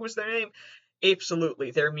Stags, I think was their name.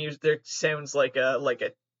 Absolutely, their music, their sounds like a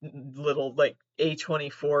little like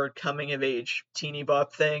A24 coming of age teeny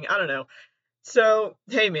bop thing. I don't know. So,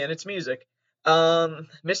 hey man, it's music.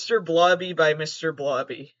 Mr. Blobby by Mr.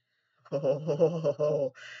 Blobby.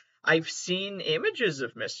 Oh, I've seen images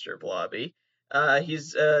of Mr. Blobby.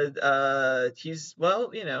 He's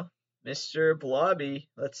well, Mr. Blobby.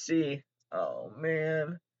 Let's see. Oh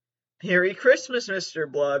man. Merry Christmas,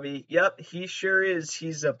 Mr. Blobby. Yep, he sure is.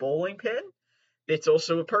 He's a bowling pin. It's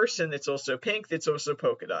also a person. It's also pink. It's also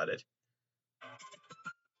polka dotted.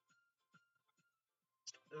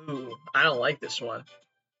 Ooh, I don't like this one.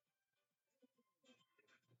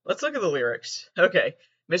 Let's look at the lyrics. Okay,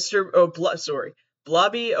 sorry,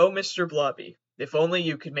 Blobby, oh Mr. Blobby, if only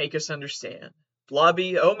you could make us understand.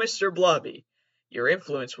 Blobby, oh Mr. Blobby, your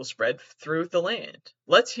influence will spread through the land.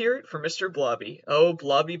 Let's hear it for Mr. Blobby. Oh,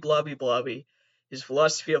 Blobby, Blobby, Blobby, his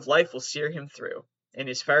philosophy of life will steer him through. And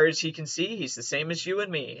as far as he can see, he's the same as you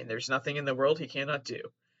and me, and there's nothing in the world he cannot do.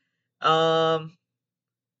 Um,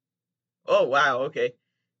 Oh wow, okay.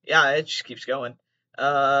 Yeah, it just keeps going.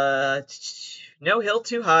 Uh, no hill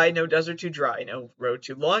too high, no desert too dry, no road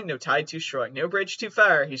too long, no tide too strong, no bridge too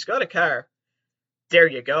far. He's got a car. There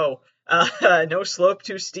you go. No slope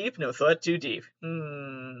too steep, no thought too deep.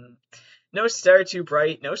 No star too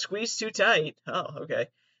bright, no squeeze too tight. Oh, okay.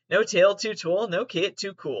 No tail too tall, no cat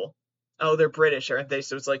too cool. Oh, they're British, aren't they?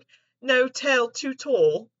 So it's like, no tail too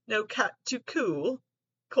tall, no cat too cool.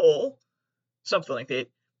 Cool. Something like that.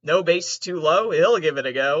 No base too low, he'll give it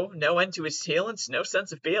a go. No end to his talents, no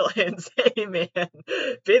sense of balance. Hey man,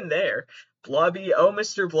 been there. Blobby, oh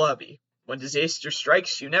Mr. Blobby. When disaster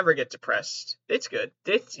strikes, you never get depressed. It's good.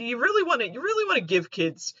 You really want to give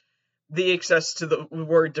kids the access to the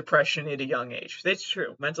word depression at a young age. That's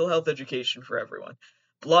true. Mental health education for everyone.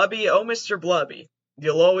 Blobby, oh Mr. Blobby.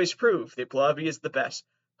 You'll always prove that Blobby is the best.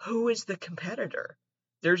 Who is the competitor?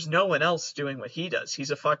 There's no one else doing what he does.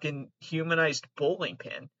 He's a fucking humanized bowling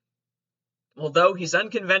pin. Although he's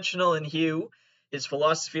unconventional in hue, his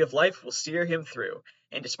philosophy of life will steer him through.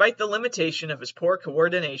 And despite the limitation of his poor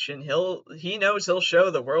coordination, he knows he'll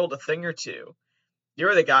show the world a thing or two.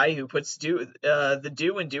 You're the guy who puts the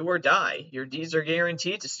do and do or die. Your deeds are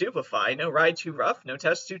guaranteed to stupefy. No ride too rough, no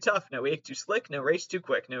test too tough, no ache too slick, no race too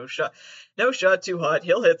quick, no shot too hot.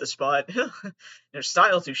 He'll hit the spot. No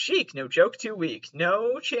style too chic, no joke too weak,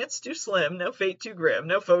 no chance too slim, no fate too grim,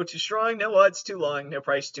 no foe too strong, no odds too long, no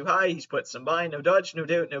price too high. He's put some by, no dodge, no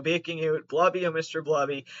doubt, no baking out. Blobby, oh Mr.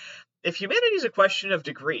 Blobby. If humanity is a question of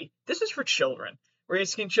degree, this is for children. We're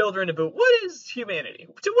asking children about what is humanity?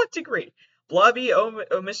 To what degree? Blobby, oh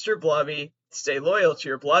Mr. Blobby, stay loyal to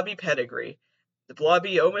your Blobby pedigree. The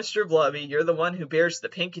Blobby, oh Mr. Blobby, you're the one who bears the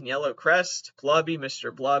pink and yellow crest. Blobby,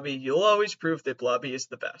 Mr. Blobby, you'll always prove that Blobby is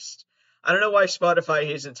the best. I don't know why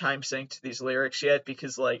Spotify hasn't time synced these lyrics yet,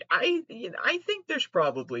 because I think there's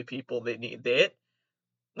probably people that need that.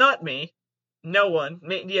 Not me. No one.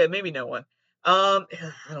 Yeah, maybe no one. I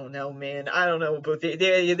don't know, man. I don't know, but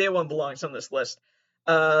they one belongs on this list.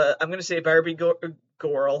 I'm gonna say Barbie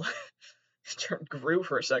Girl. Turned grew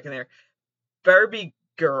for a second there. Barbie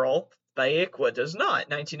Girl by Aqua does not.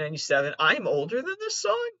 1997. I'm older than this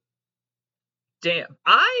song? Damn.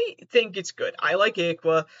 I think it's good. I like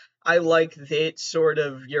Aqua. I like that sort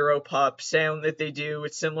of Europop sound that they do.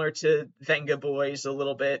 It's similar to Venga Boys a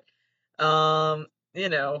little bit. They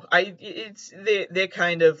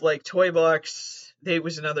kind of like Toy Box. They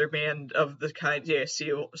was another band of the kind. Yeah,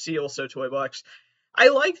 see also Toy Box. I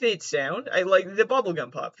like that sound. I like the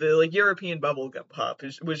bubblegum pop. The European bubblegum pop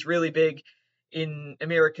was really big in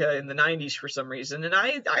America in the 90s for some reason, and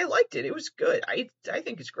I liked it. It was good. I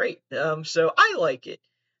think it's great. So I like it.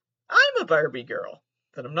 I'm a Barbie girl,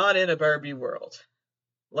 but I'm not in a Barbie world.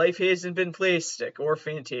 Life hasn't been plastic or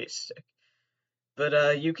fantastic.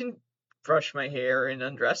 But you can brush my hair and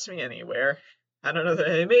undress me anywhere. I don't know,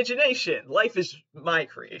 the imagination. Life is my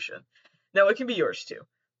creation. No, it can be yours too.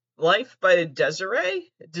 Life by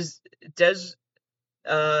Desiree?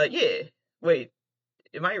 Yeah. Wait,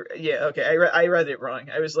 am I? Yeah, okay, I read it wrong.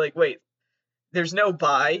 I was like, wait, there's no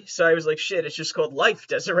by, so I was like, shit, it's just called Life,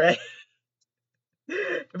 Desiree.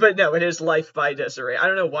 But no, it is Life by Desiree. I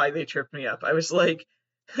don't know why they tripped me up. I was like,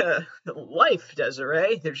 Life,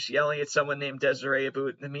 Desiree. They're just yelling at someone named Desiree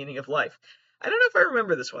about the meaning of life. I don't know if I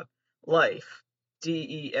remember this one. Life.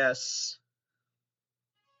 DES.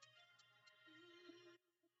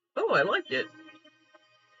 Oh, I liked it.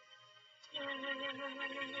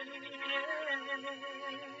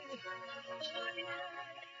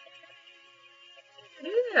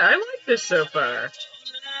 Yeah, I like this so far.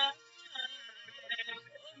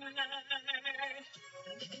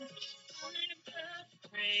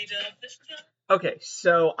 Okay,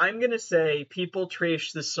 so I'm gonna say people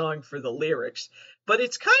trash this song for the lyrics, but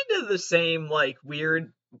it's kind of the same, like,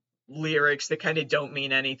 weird lyrics that kind of don't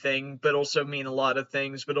mean anything, but also mean a lot of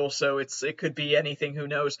things, but also it could be anything, who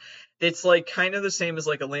knows. It's like kind of the same as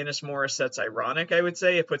like Alanis Morissette's Ironic, I would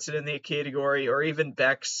say. It puts it in the category, or even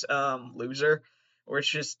Beck's Loser, where it's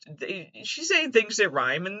just she's saying things that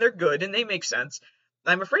rhyme and they're good and they make sense.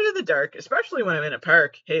 I'm afraid of the dark, especially when I'm in a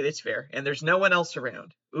park. Hey, that's fair. And there's no one else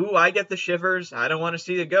around. Ooh, I get the shivers. I don't want to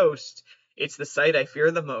see the ghost. It's the sight I fear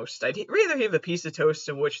the most. I'd rather have a piece of toast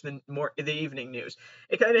and watch the evening news.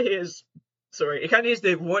 It kind of is, sorry, it kind of is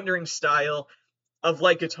the wandering style of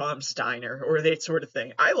like a Tom's Diner or that sort of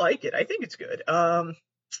thing. I like it. I think it's good.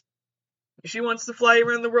 She wants to fly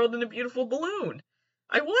around the world in a beautiful balloon.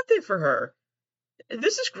 I want that for her.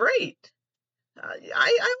 This is great.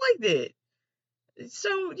 I liked it.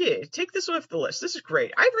 So yeah, take this off the list. This is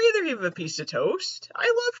great. I'd rather have a piece of toast. I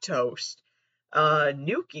love toast.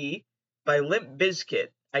 Nuki by Limp Bizkit.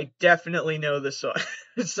 I definitely know this song.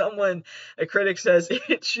 A critic says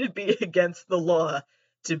it should be against the law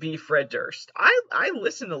to be Fred Durst. I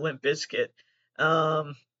listen to Limp Bizkit.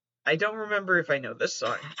 I don't remember if I know this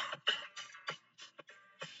song.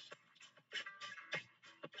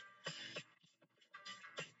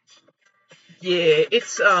 Yeah,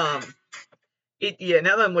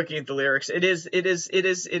 now that I'm looking at the lyrics, it is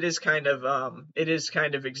kind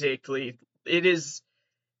of exactly, it is,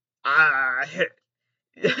 ah,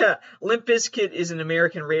 Limp Bizkit is an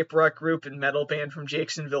American rape rock group and metal band from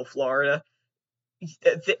Jacksonville, Florida.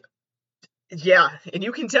 Yeah, and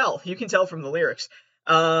you can tell from the lyrics.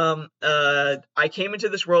 I came into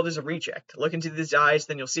this world as a reject. Look into these eyes,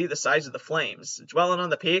 then you'll see the size of the flames. Dwelling on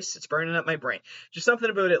the pace, it's burning up my brain. Just something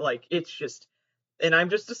about it, like, it's just, and I'm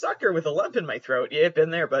just a sucker with a lump in my throat. Yeah,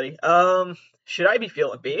 been there, buddy. Should I be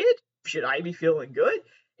feeling bad? Should I be feeling good?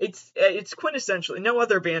 It's quintessentially, no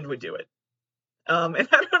other band would do it. And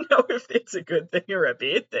I don't know if it's a good thing or a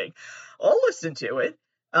bad thing. I'll listen to it.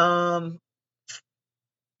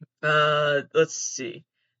 Let's see.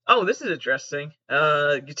 Oh, this is interesting.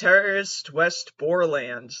 Guitarist West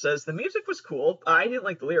Borland says the music was cool. I didn't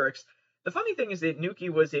like the lyrics. The funny thing is that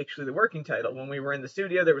Nuki was actually the working title. When we were in the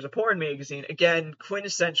studio, there was a porn magazine. Again,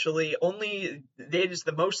 quintessentially, only it is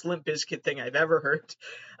the most Limp Bizkit thing I've ever heard.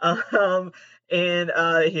 And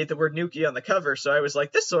he had the word Nuki on the cover, so I was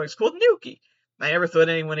like, this song's called Nuki. I never thought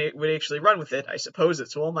anyone would actually run with it. I suppose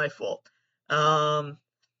it's all my fault.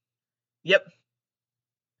 Yep,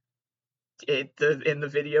 the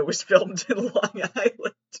video was filmed in Long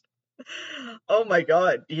Island. Oh my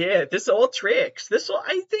god, yeah, this all tracks.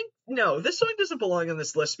 I think, no, this song doesn't belong on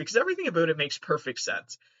this list because everything about it makes perfect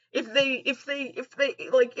sense. If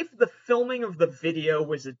the filming of the video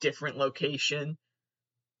was a different location,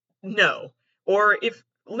 no. Or if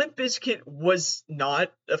Limp Bizkit was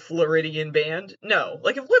not a Floridian band, no.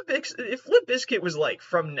 Like if Limp Bizkit was like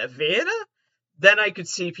from Nevada, then I could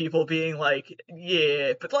see people being like,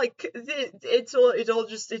 yeah, but like it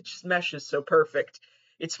just meshes so perfect.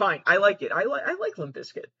 It's fine. I like it. I like Limp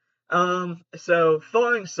Bizkit. So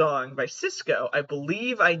Thong Song by Cisco. I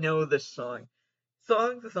believe I know this song.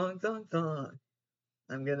 Thong.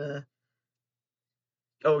 I'm gonna.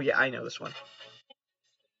 Oh yeah, I know this one.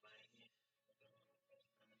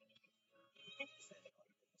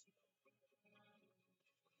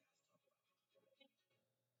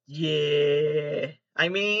 Yeah. I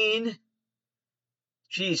mean,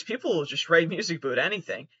 geez, people will just write music about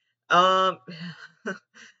anything. Um,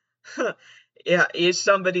 yeah, is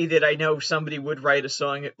somebody that I know somebody would write a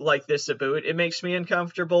song like this about. It makes me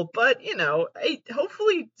uncomfortable, but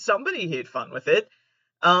hopefully somebody had fun with it.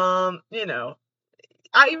 You know,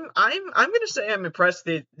 I'm gonna say I'm impressed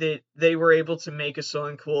that they were able to make a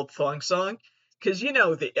song called Thong Song because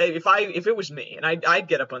if it was me and I'd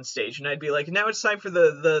get up on stage and I'd be like, now it's time for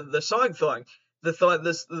the song thong, the thong.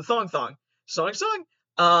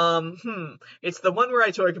 It's the one where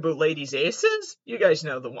I talk about ladies' aces. You guys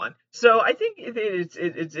know the one. So I think it's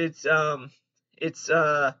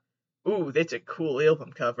ooh, that's a cool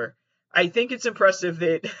album cover. I think it's impressive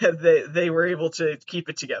that that they were able to keep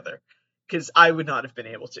it together, because I would not have been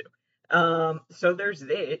able to. So there's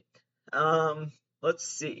that. Let's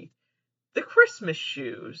see. The Christmas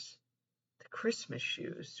shoes. The Christmas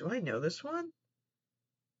shoes. Do I know this one?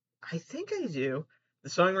 I think I do. The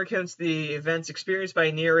song recounts the events experienced by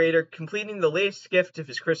a narrator completing the latest gift of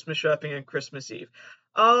his Christmas shopping on Christmas Eve.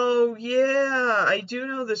 Oh, yeah, I do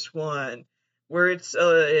know this one. Where it's,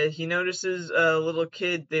 he notices a little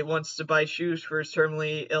kid that wants to buy shoes for his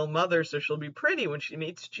terminally ill mother so she'll be pretty when she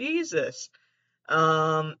meets Jesus.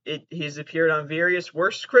 He's appeared on various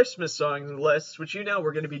worst Christmas song lists, which we're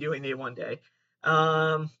going to be doing it one day.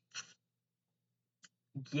 Um,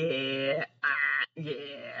 yeah, yeah,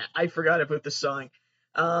 I forgot about the song.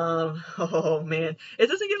 Oh man, it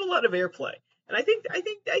doesn't get a lot of airplay, and I think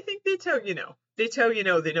that's how you know. That's how you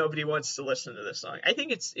know that nobody wants to listen to this song. I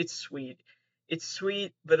think it's sweet. It's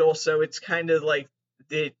sweet, but also it's kind of like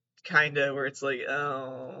the kind of where it's like,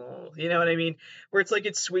 oh, you know what I mean? Where it's like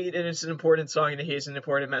it's sweet and it's an important song and it has an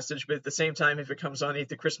important message, but at the same time, if it comes on at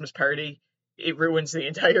the Christmas party, it ruins the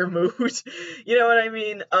entire mood. You know what I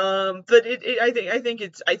mean? But I think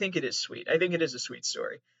it is sweet. I think it is a sweet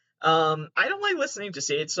story. I don't like listening to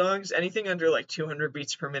sad songs. Anything under like 200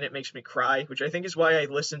 beats per minute makes me cry, which I think is why I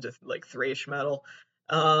listen to like thrash metal.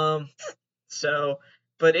 Um, so,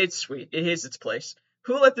 but it's sweet. It has its place.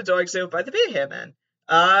 Who Let the Dogs Out by the Bayhamen.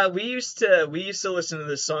 We used to listen to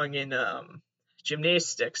this song in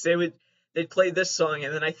gymnastics. They'd play this song,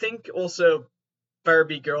 and then I think also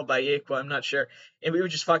Barbie Girl by Aqua, I'm not sure. And we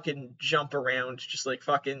would just fucking jump around, just like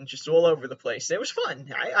fucking, just all over the place. It was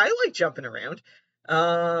fun. I like jumping around.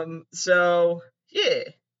 So, yeah.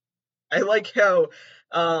 I like how,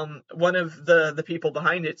 one of the people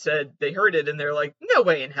behind it said they heard it and they're like, no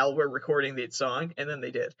way in hell we're recording that song. And then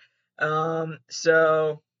they did.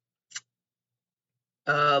 So,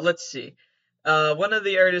 let's see. One of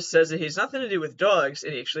the artists says it has nothing to do with dogs.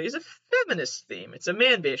 It actually is a feminist theme. It's a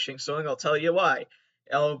man-bashing song. I'll tell you why.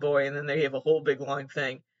 Oh boy, and then they have a whole big long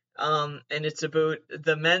thing. And it's about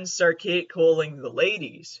the men start catcalling the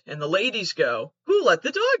ladies, and the ladies go, "Who let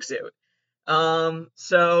the dogs out?"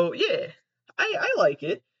 So yeah, I like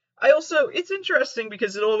it. It's interesting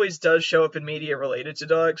because it always does show up in media related to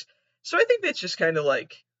dogs. So I think that's just kind of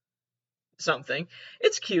like something.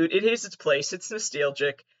 It's cute. It has its place. It's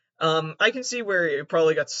nostalgic. I can see where it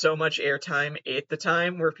probably got so much airtime at the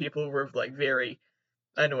time where people were like very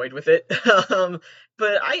annoyed with it.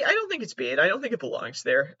 But I don't think it's bad. I don't think it belongs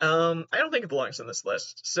there. I don't think it belongs on this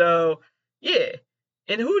list. So yeah.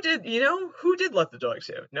 And who did let the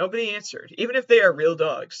dogs out? Nobody answered. Even if they are real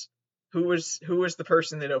dogs. Who was the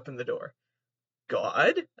person that opened the door?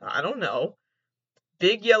 God? I don't know.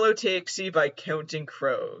 Big Yellow Taxi by Counting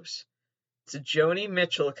Crows. It's a Joni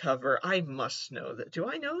Mitchell cover. I must know that. Do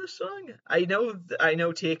I know this song? I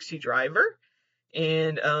know Taxi Driver,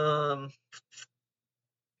 and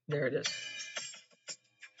there it is.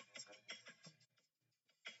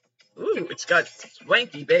 Ooh, it's got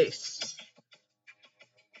swanky bass.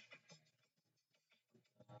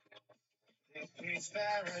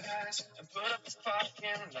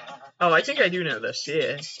 Oh, I think I do know this.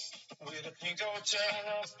 Yeah.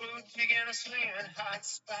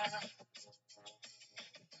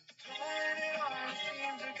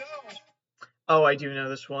 Oh, I do know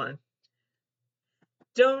this one.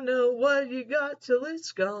 Don't know what you got till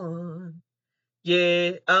it's gone.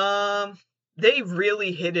 Yeah, they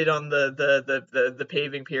really hit it on the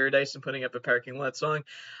paving paradise and putting up a parking lot song.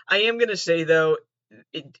 I am gonna say though,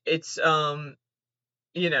 it's I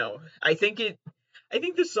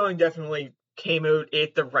think this song definitely came out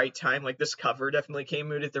at the right time. Like this cover definitely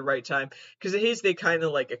came out at the right time because it has the kind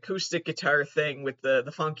of like acoustic guitar thing with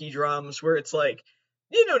the funky drums where it's like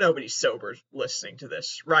nobody's sober listening to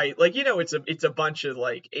this, right? Like it's a bunch of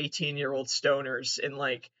like 18-year-old stoners in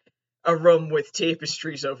like a room with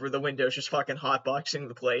tapestries over the windows, just fucking hotboxing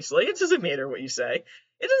the place. Like it doesn't matter what you say.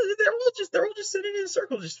 It doesn't, they're all just sitting in a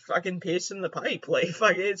circle, just fucking pacing the pipe. Like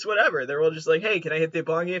fuck, it's whatever. They're all just like, hey, can I hit the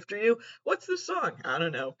bong after you? What's the song? I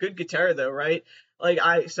don't know. Good guitar though, right?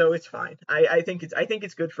 So it's fine. I think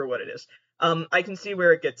it's good for what it is. I can see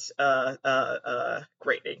where it gets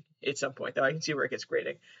grating at some point though. I can see where it gets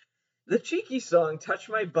grating. The cheeky song "Touch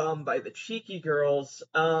My Bum" by the Cheeky Girls.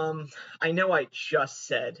 I know I just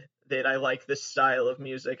said that I like this style of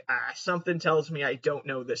music. Something tells me I don't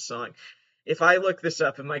know this song. If I look this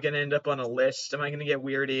up, am I going to end up on a list? Am I going to get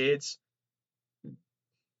weird ads?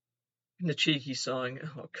 The cheeky song.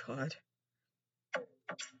 Oh God.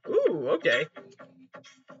 Ooh, okay.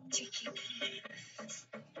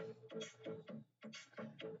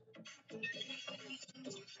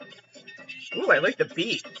 Ooh, I like the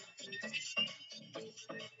beat.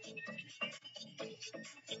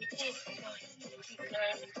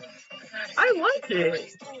 I like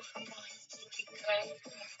it.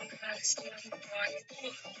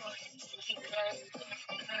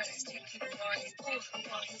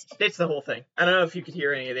 It's the whole thing. I don't know if you could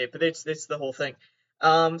hear any of it, but it's the whole thing.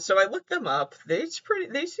 So I looked them up. They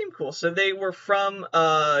seem cool. So they were from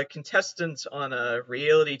contestants on a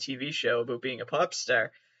reality TV show about being a pop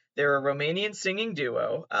star. They're a Romanian singing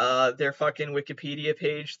duo. Their fucking Wikipedia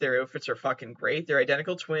page, their outfits are fucking great. They're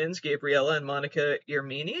identical twins, Gabriella and Monica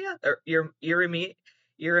Iremia or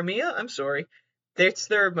Iremia. I'm sorry. It's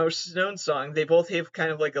their most known song. They both have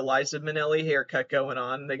kind of like a Liza Minnelli haircut going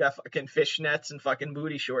on. They got fucking fishnets and fucking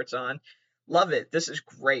booty shorts on. Love it. This is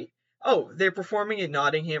great. Oh, they're performing in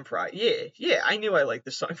Nottingham Pride. Yeah, yeah, I knew I liked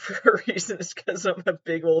this song for a reason. It's because I'm a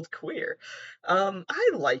big old queer.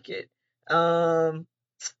 I like it.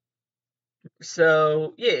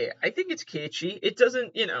 So yeah, I think it's catchy. It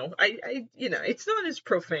doesn't, it's not as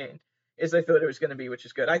profane as I thought it was going to be, which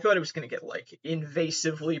is good. I thought it was going to get like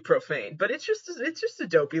invasively profane, but it's just a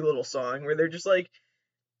dopey little song where they're just like,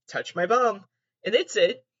 touch my bum, and that's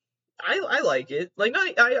it. I like it. Like,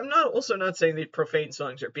 I'm not also not saying that profane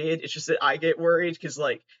songs are bad. It's just that I get worried because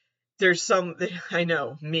like there's some I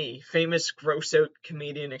know me, famous gross out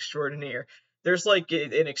comedian extraordinaire. There's like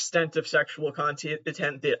an extent of sexual content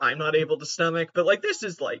that I'm not able to stomach, but like this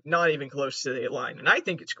is like not even close to the line, and I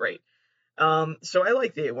think it's great. So I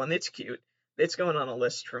like the one. It's cute. It's going on a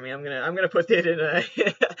list for me. I'm gonna put that in a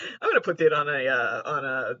I'm gonna put that on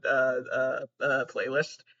a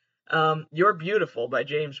playlist. You're Beautiful by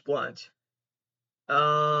James Blunt.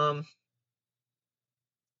 Um,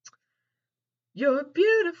 You're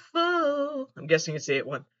beautiful. I'm guessing it's the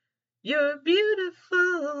one. You're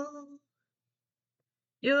beautiful.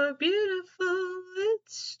 You're beautiful.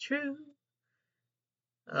 It's true.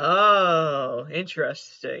 Oh,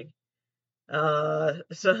 interesting.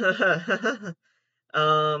 So,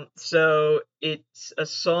 so it's a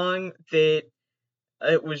song that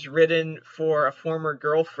it was written for a former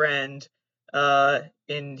girlfriend,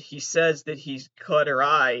 and he says that he's caught her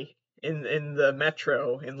eye in the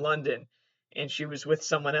metro in London, and she was with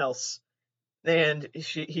someone else. And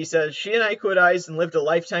he says she and I caught eyes and lived a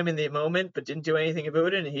lifetime in the moment, but didn't do anything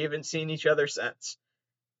about it, and he haven't seen each other since.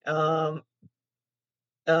 Um,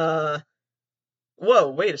 uh,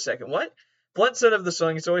 Whoa, wait a second, what? Blunt said of the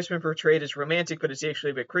song, it's always been portrayed as romantic, but it's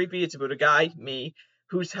actually a bit creepy. It's about a guy, me,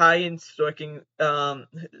 who's high and stalking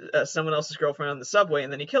someone else's girlfriend on the subway,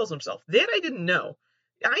 and then he kills himself. That I didn't know.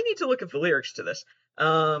 I need to look at the lyrics to this.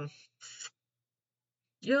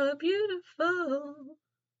 You're beautiful.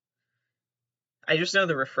 I just know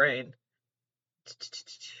the refrain.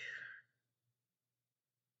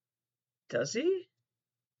 Does he?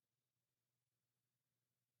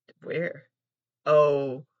 Where?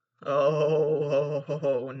 Oh,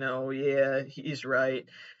 oh, no, yeah, he's right.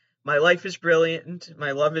 My life is brilliant,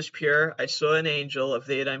 my love is pure. I saw an angel, of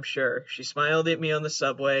that I'm sure. She smiled at me on the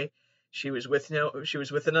subway. She was with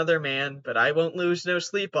another man, but I won't lose no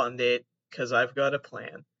sleep on that, 'cause I've got a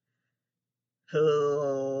plan.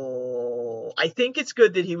 Oh, I think it's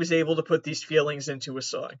good that he was able to put these feelings into a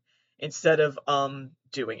song instead of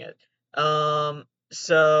doing it.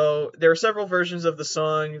 So there are several versions of the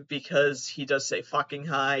song because he does say fucking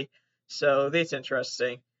high, so that's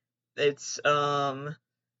interesting. It's so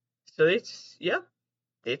it's yep,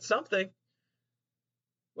 it's something.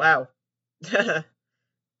 Wow.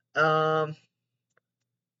 um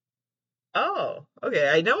oh, okay.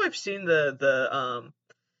 I know I've seen the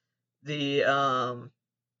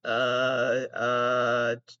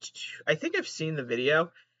I think I've seen the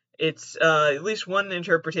video. It's at least one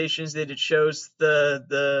interpretation is that it shows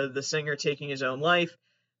the singer taking his own life.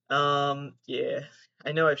 Yeah,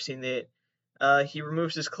 I know I've seen that. He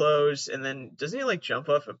removes his clothes and then doesn't he like jump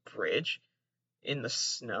off a bridge in the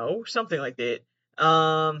snow, something like that.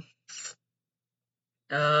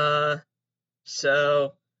 Uh,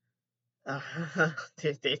 so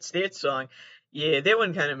it's that song. Yeah, that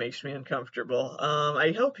one kind of makes me uncomfortable.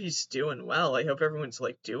 I hope he's doing well. I hope everyone's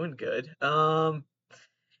like doing good.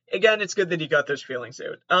 Again, it's good that he got those feelings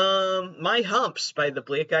out. My Humps by the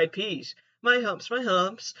Black Eyed Peas. My humps,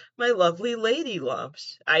 my lovely lady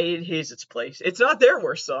lumps. It has its place. It's not their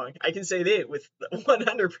worst song. I can say that with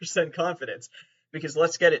 100% confidence because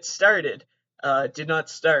Let's Get It Started did not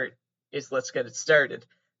start is let's get it started.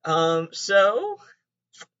 So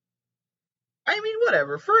I mean,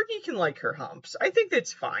 whatever. Fergie can like her humps. I think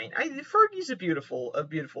that's fine. Fergie's a beautiful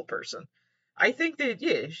person. I think that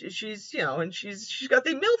yeah, she's and she's got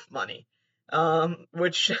the MILF money,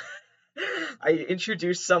 which I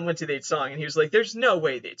introduced someone to that song, and he was like, "There's no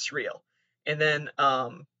way that's real," and then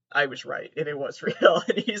I was right, and it was real,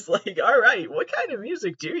 and he's like, "All right, what kind of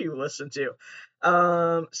music do you listen to?"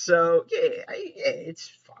 So yeah, it's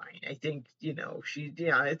fine. I think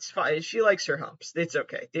it's fine. She likes her humps. It's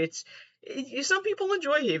okay. Some people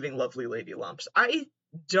enjoy having lovely lady lumps. I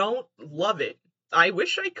don't love it. I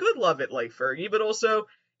wish I could love it like Fergie, but also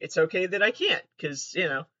it's okay that I can't, because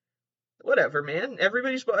whatever, man.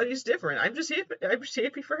 Everybody's body's different. I'm just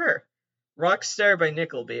happy for her. Rockstar by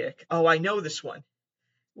Nickelback. Oh, I know this one.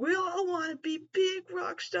 We all want to be big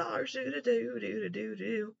rock stars. Do do do do do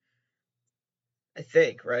do. I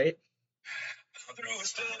think, right?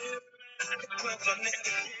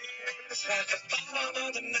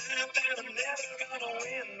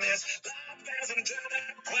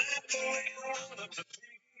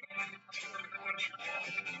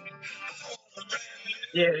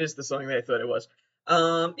 Yeah, it is the song that I thought it was.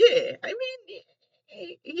 Yeah, I mean,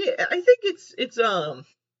 yeah, I think it's.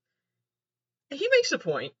 He makes a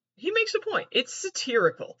point. He makes a point. It's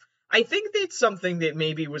satirical. I think that's something that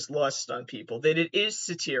maybe was lost on people, that it is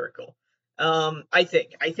satirical. I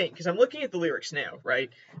think, because I'm looking at the lyrics now, right?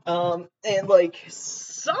 And like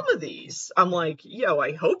some of these, I'm like, yo,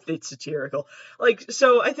 I hope it's satirical. Like,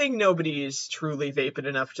 so I think nobody is truly vapid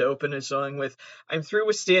enough to open a song with, "I'm through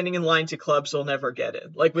with standing in line to clubs, I'll never get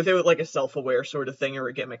it." Like, without like a self-aware sort of thing or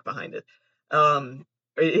a gimmick behind it.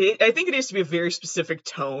 I think it has to be a very specific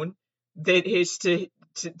tone that is to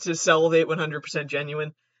sell it 100%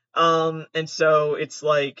 genuine. And so it's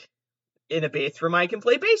like in a bathroom I can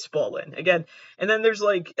play baseball in again. And then there's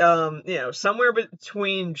like somewhere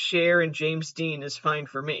between Cher and James Dean is fine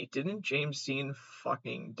for me. Didn't James Dean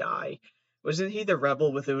fucking die? Wasn't he the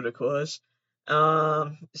rebel without a cause?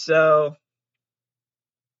 So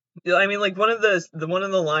I mean, like one of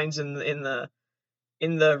the lines in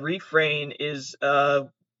the refrain is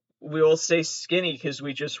we will stay skinny because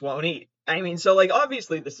we just won't eat. I mean, so like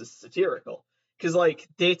obviously this is satirical because like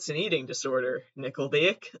dates and eating disorder,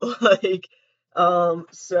 Nickelback, like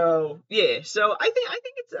so yeah, so I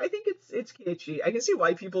think it's catchy. I can see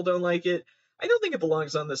why people don't like it. I don't think it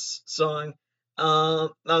belongs on this song.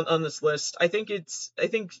 On this list, I think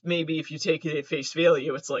maybe if you take it at face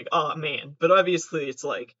value, it's like, oh man, but obviously it's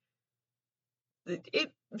like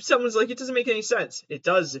it someone's like, it doesn't make any sense. It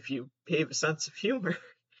does if you have a sense of humor.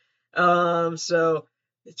 So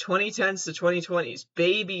the 2010s to 2020s,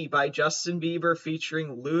 "Baby" by Justin Bieber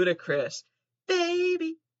featuring Ludacris.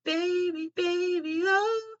 Baby, baby, baby,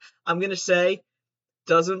 oh. I'm gonna say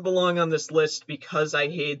doesn't belong on this list because I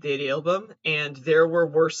hate that album, and there were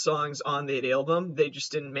worse songs on that album. They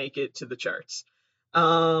just didn't make it to the charts.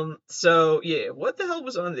 So yeah, what the hell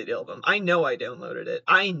was on that album? I know I downloaded it.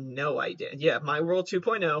 I know I did. Yeah, My World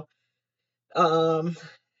 2.0. Um,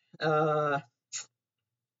 uh,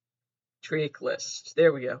 track list.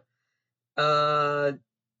 There we go. Uh,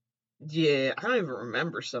 yeah, I don't even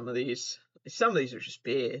remember some of these. Some of these are just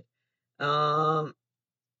bad. Um,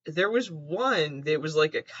 there was one that was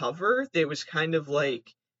like a cover that was kind of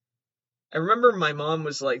like, I remember my mom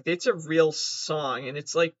was like, "It's a real song," and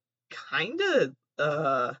it's like kind of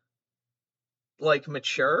like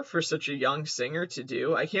mature for such a young singer to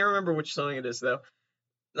do. I can't remember which song it is though.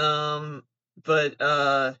 Um, but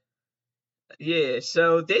yeah,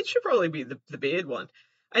 so that should probably be the bad one.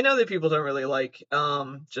 I know that people don't really like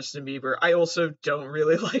Justin Bieber. I also don't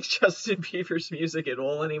really like Justin Bieber's music at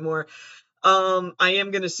all anymore. I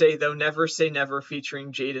am gonna say though, "Never Say Never"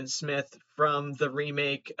 featuring Jaden Smith from the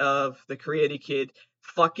remake of The Karate Kid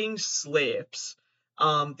fucking slaps.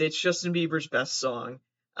 That's Justin Bieber's best song.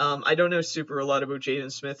 I don't know super a lot about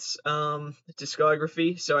Jaden Smith's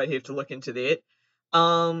discography, so I'd have to look into that.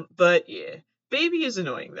 But yeah, "Baby" is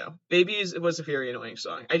annoying though. Was a very annoying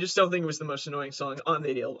song. I just don't think it was the most annoying song on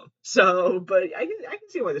that album. So, but I can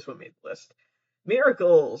see why this one made the list.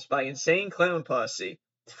 "Miracles" by Insane Clown Posse.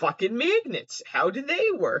 Fucking magnets. How do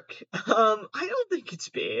they work? I don't think it's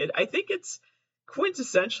bad. I think it's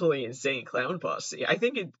quintessentially Insane Clown Posse. I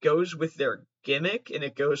think it goes with their gimmick and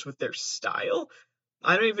it goes with their style.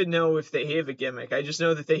 I don't even know if they have a gimmick. I just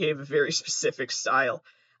know that they have a very specific style.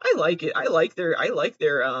 I like it. I like their I like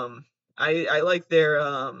their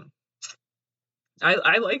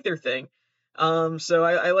thing. So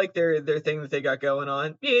I like their thing that they got going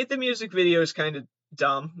on. Yeah, the music video is kind of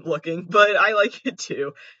dumb looking, but I like it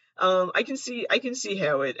too. I can see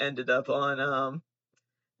how it ended up on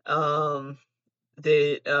Um,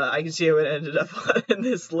 I can see how it ended up on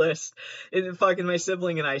this list. And fucking my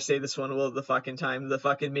sibling and I say this one all the fucking time. The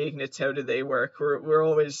fucking magnets, how do they work?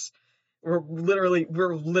 We're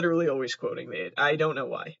literally always quoting it. I don't know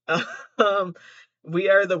why. Um, We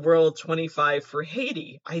Are the World 25 for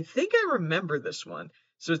Haiti. I think I remember this one.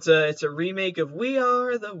 So it's a remake of We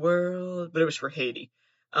Are the World, but it was for Haiti.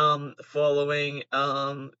 Following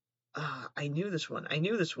I knew this one. I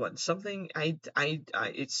knew this one. Something I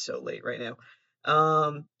it's so late right now.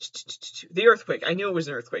 The earthquake. I knew it was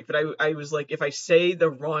an earthquake, but I was like, if I say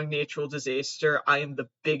the wrong natural disaster, I am the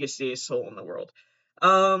biggest asshole in the world.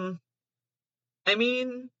 Um, I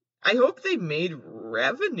mean, I hope they made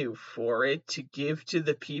revenue for it to give to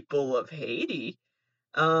the people of Haiti.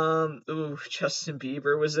 Ooh, Justin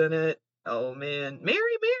Bieber was in it. Oh man,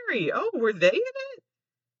 Mary Mary. Oh, were they in it?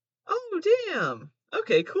 Oh damn.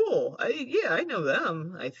 Okay, cool. Yeah, I know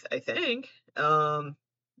them. I think.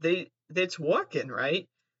 It's walking, right?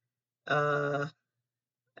 Uh,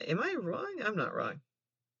 am I wrong? I'm not wrong.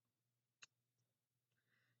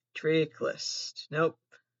 Track list. Nope.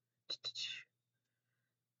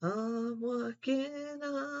 I'm walking,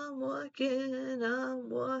 I'm walking, I'm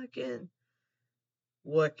walking.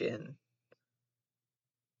 Walking.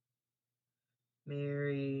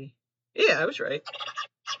 Mary. Yeah, I was right.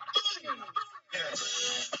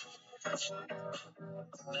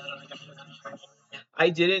 I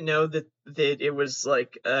didn't know that it was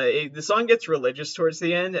like the song gets religious towards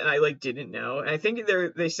the end, and I like didn't know. And I think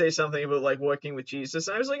they say something about like walking with Jesus,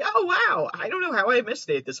 and I was like, oh wow, I don't know how I missed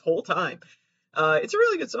it this whole time. It's a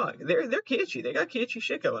really good song. They're catchy. They got catchy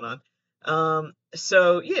shit going on.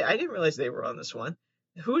 So yeah, I didn't realize they were on this one.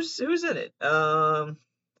 Who's in it? Wow,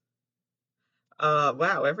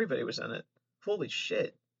 everybody was in it. Holy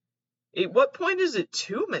shit. At what point is it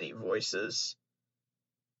too many voices?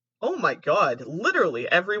 Oh my god, literally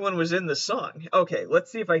everyone was in the song. Okay,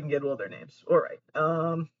 let's see if I can get all their names. All right.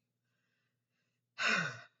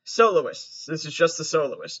 Soloists. This is just the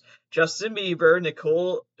soloist. Justin Bieber,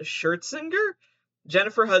 Nicole Scherzinger,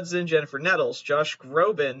 Jennifer Hudson, Jennifer Nettles, Josh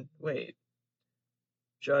Groban. Wait,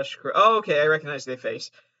 Oh, okay, I recognize their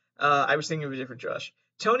face. I was thinking of a different Josh.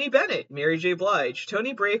 Tony Bennett, Mary J. Blige,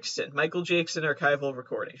 Tony Braxton, Michael Jackson archival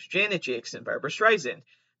recordings, Janet Jackson, Barbara Streisand,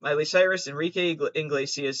 Miley Cyrus, Enrique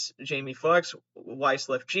Iglesias, Jamie Foxx,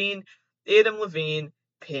 Wyclef Jean, Adam Levine,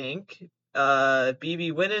 Pink,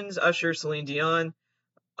 BB Winans, Usher, Celine Dion,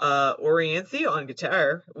 Orianthi on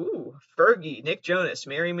guitar. Ooh, Fergie, Nick Jonas,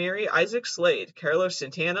 Mary Mary, Isaac Slade, Carlos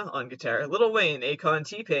Santana on guitar, Lil Wayne, Akon,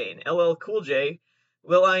 T-Pain, LL Cool J,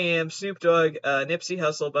 Will I Am, Snoop Dogg, Nipsey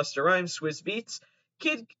Hussle, Busta Rhymes, Swizz Beatz,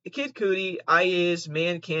 Kid Cudi, I.Is,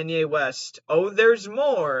 Man, Kanye West. Oh, there's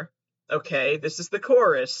more. Okay, this is the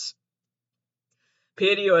chorus.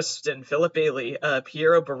 Patty Austin, Philip Bailey,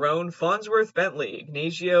 Piero Barone, Farnsworth Bentley,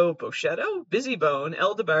 Ignazio Boschetto, Busy Bone,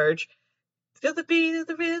 El DeBarge, Feel the beat of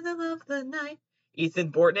the rhythm of the night.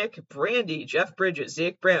 Ethan Bortnick, Brandy, Jeff Bridges,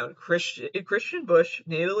 Zach Brown, Christian Bush,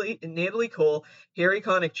 Natalie Cole, Harry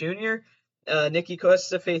Connick Jr., Nikki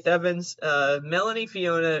Costa, Faith Evans, Melanie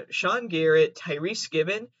Fiona, Sean Garrett, Tyrese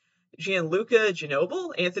Gibbon, Gianluca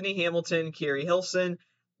Ginobili, Anthony Hamilton, Carrie Hilson,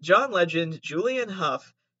 John Legend, Julian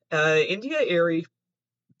Huff, India Airy,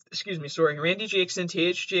 Randy Jackson,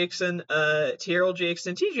 T.H. Jackson, Terrell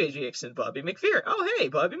Jackson, T.J. Jackson, Bobby McFerrin. Oh, hey,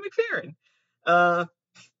 Bobby McFerrin. Uh,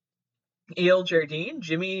 E.L. Jardine,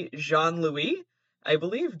 Jimmy Jean-Louis, I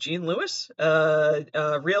believe, Gene Lewis,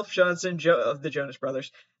 Ralph Johnson, of the Jonas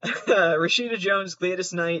Brothers, Rashida Jones,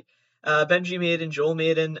 Gladys Knight, Benji Maiden, Joel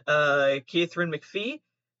Maiden, Catherine McPhee,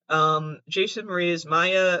 Jason Mraz,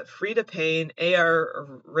 Maya, Frida Payne,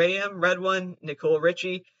 A.R. Ram, Red One, Nicole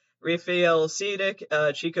Richie, Raphael Sadik,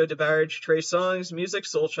 Chico DeBarge, Trey Songz, Music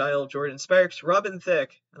Soul Child, Jordan Sparks, Robin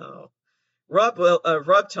Thicke,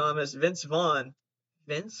 Rob Thomas, Vince Vaughn.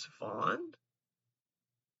 Vince Vaughn?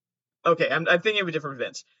 Okay, I'm thinking of a different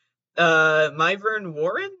Vince. Myvern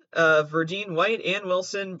Warren, Verdine White, Ann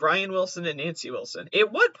Wilson, Brian Wilson, and Nancy Wilson.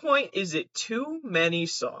 At what point is it too many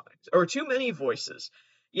songs or too many voices?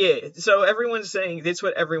 Yeah, so everyone's saying that's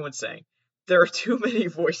what everyone's saying. There are too many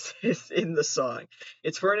voices in the song.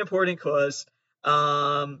 It's for an important cause,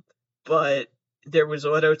 but there was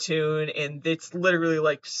auto tune, and it's literally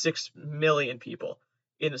like 6 million people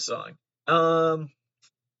in a song.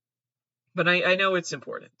 But I know it's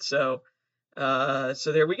important, so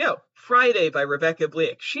there we go. Friday by Rebecca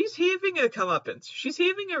Blake. She's having a comeuppance. She's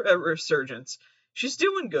having a resurgence. She's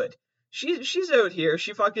doing good. She's out here.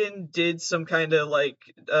 She fucking did some kind of like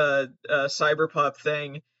cyberpop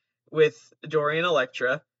thing with Dorian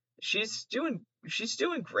Electra. She's doing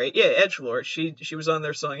great. Yeah, Edgelord. She was on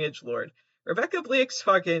their song Edgelord. Rebecca Blake's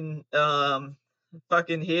fucking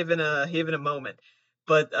having a moment.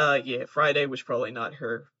 But yeah, Friday was probably not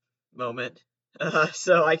her moment.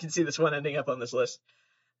 So I can see this one ending up on this list.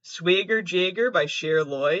 Swagger Jagger by Cher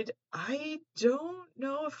Lloyd. I don't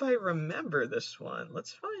know if I remember this one.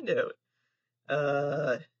 Let's find out.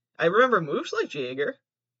 I remember Moves Like Jagger.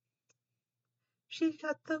 She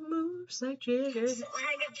got the moves like Jagger. Swagger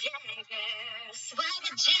Jagger,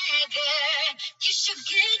 you should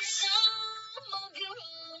get some of your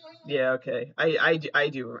own. Yeah, okay. I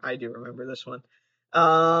do remember this one.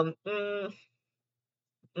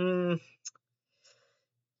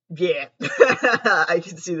 Yeah. I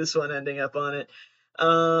can see this one ending up on it.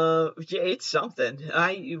 Yeah, it's something.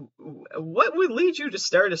 What would lead you to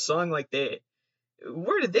start a song like that?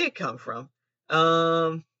 Where did they come from?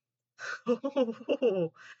 Oh,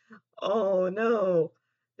 oh no.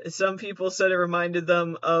 Some people said it reminded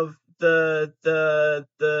them of the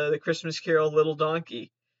Christmas Carol Little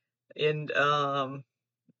Donkey and Oh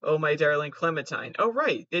My Darling Clementine. Oh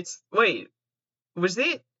right. Wait, was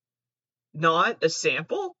it not a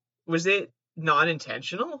sample? Was it not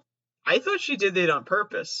intentional? I thought she did that on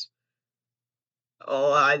purpose.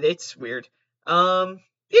 Oh, it's weird.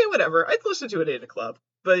 Yeah, whatever. I'd listen to it at a club.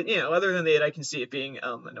 But, other than that, I can see it being,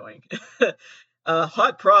 annoying.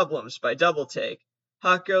 Hot Problems by Double Take.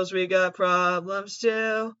 Hot girls, we got problems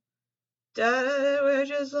too. Da-da, we're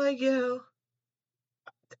just like you.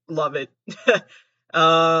 Love it.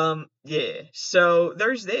 Yeah. So,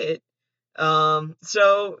 there's that.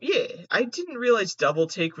 So, yeah. I didn't realize Double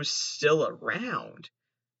Take was still around.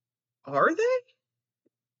 Are they?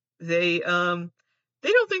 They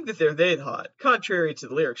don't think that they're that hot, contrary to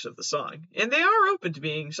the lyrics of the song, and they are open to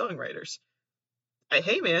being songwriters.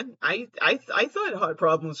 Hey man, I thought Hot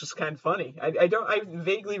Problems was kind of funny. I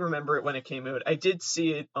vaguely remember it when it came out. I did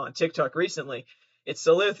see it on TikTok recently. It's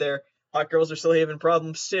still out there. Hot girls are still having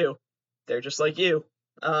problems too. They're just like you.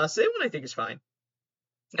 So that one I think is fine.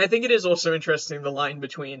 I think it is also interesting the line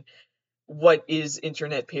between what is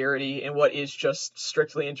internet parody and what is just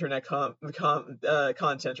strictly internet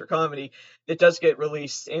content or comedy that does get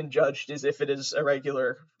released and judged as if it is a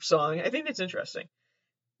regular song. I think it's interesting.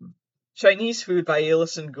 Chinese Food by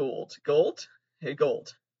Alison Gould. Gold? Hey,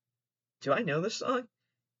 Gold. Do I know this song?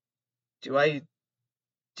 Do I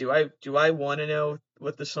want to know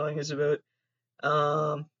what the song is about?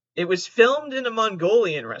 It was filmed in a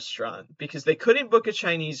Mongolian restaurant because they couldn't book a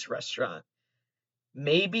Chinese restaurant.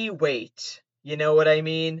 Maybe wait. You know what I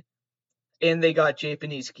mean? And they got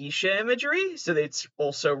Japanese geisha imagery, so it's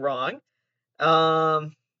also wrong.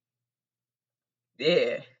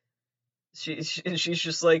 Yeah. She's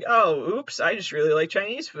just like, oh, oops, I just really like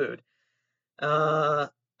Chinese food. Ugh.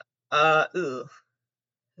 Do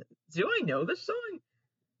I know this song?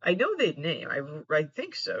 I know that name. I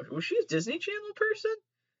think so. Was she a Disney Channel person?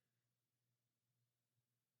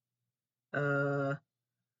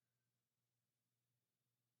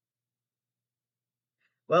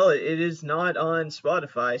 Well, it is not on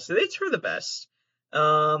Spotify, so it's for the best.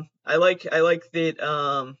 I like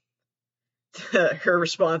that, her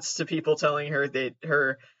response to people telling her that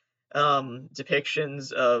her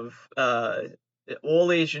depictions of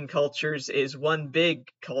all Asian cultures is one big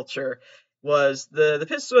culture was the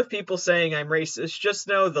pissed with people saying I'm racist. Just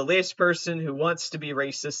know the last person who wants to be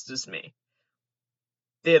racist is me.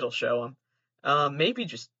 It'll show them. Maybe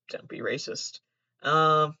just don't be racist.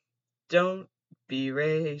 Don't be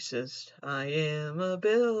racist. I am a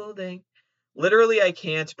building. Literally, I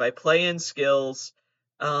can't by playing skills.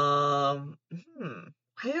 I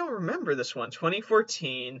don't remember this one.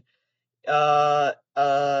 2014. Uh,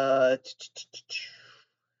 uh,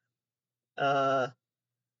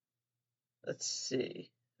 let's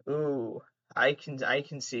see. Ooh, I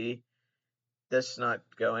can see this not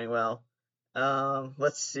going well.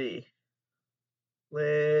 Let's see.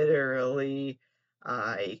 Literally,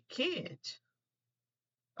 I can't.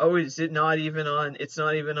 Oh, is it not even on? It's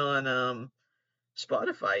not even on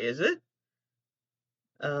Spotify, is it?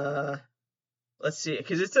 Let's see,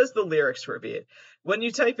 because it says the lyrics for a bit. When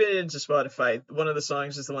you type it into Spotify, one of the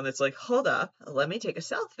songs is the one that's like, hold up, let me take a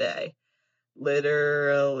selfie.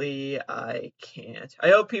 Literally, I can't. I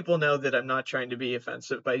hope people know that I'm not trying to be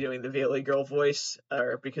offensive by doing the Valley Girl voice,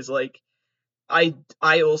 or because, like, I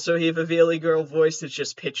also have a Valley Girl voice that's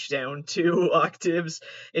just pitched down 2 octaves.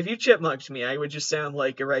 If you chipmunked me, I would just sound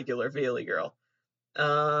like a regular Valley Girl.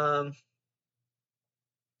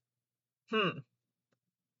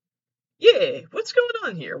 Yeah, what's going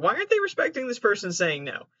on here? Why aren't they respecting this person saying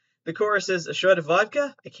no? The chorus is, a shot of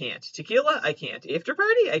vodka? I can't. Tequila? I can't. After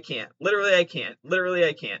party? I can't. Literally, I can't. Literally,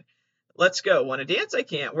 I can't. Let's go. Want to dance? I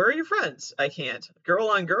can't. Where are your friends? I can't. Girl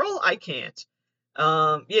on girl? I can't.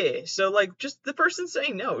 Yeah. So like, just the person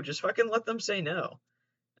saying no. Just fucking let them say no.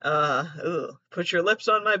 Ugh. Put your lips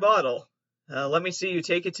on my bottle. Let me see you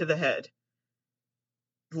take it to the head.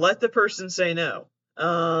 Let the person say no.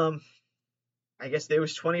 I guess there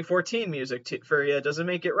was 2014 music for you. Doesn't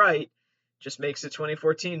make it right. Just makes it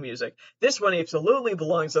 2014 music. This one absolutely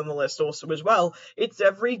belongs on the list also as well. It's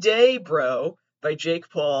Every Day, Bro by Jake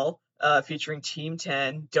Paul, featuring Team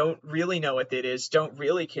 10. Don't really know what it is. Don't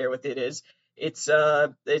really care what it is. It's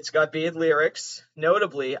got bad lyrics.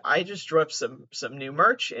 Notably, I just dropped some new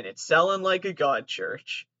merch and it's selling like a god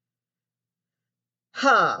church.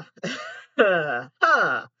 Ha.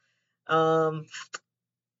 Ha.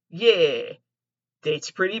 Yeah.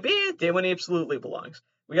 Date's pretty bad. That one absolutely belongs.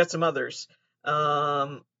 We got some others.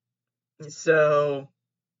 So,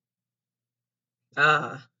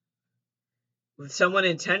 someone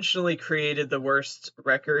intentionally created the worst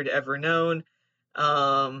record ever known.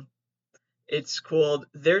 It's called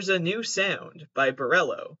There's a New Sound by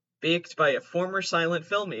Borello, baked by a former silent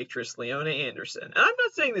film actress, Leona Anderson. And I'm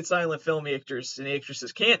not saying that silent film actors and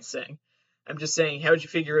actresses can't sing. I'm just saying, how'd you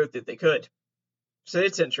figure out that they could? So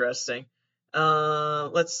it's interesting.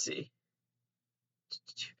 Let's see.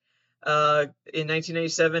 In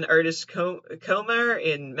 1997, artist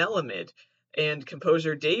Komar and Melamid and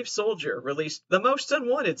composer Dave Soldier released The Most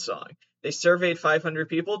Unwanted song. They surveyed 500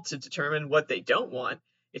 people to determine what they don't want.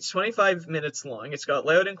 It's 25 minutes long. It's got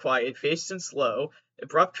loud and quiet, fast and slow,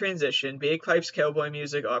 abrupt transition, bagpipes, cowboy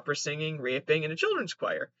music, opera singing, rapping, and a children's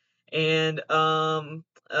choir. And an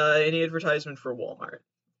advertisement for Walmart.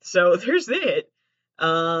 So there's that.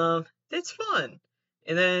 That's fun.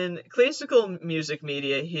 And then classical music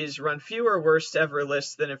media, he's run fewer worst ever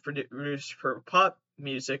lists than it produced for pop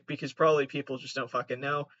music because probably people just don't fucking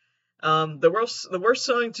know. The worst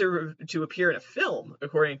song to appear in a film,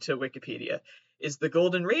 according to Wikipedia, is the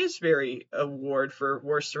Golden Raspberry Award for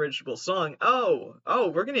Worst Original Song. Oh,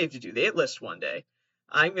 we're gonna have to do that list one day.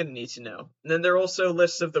 I'm gonna need to know. And then there are also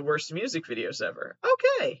lists of the worst music videos ever.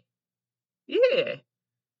 Okay, yeah.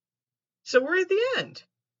 So we're at the end.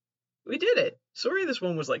 We did it. Sorry this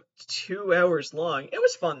one was like 2 hours long. It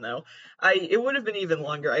was fun though. It would have been even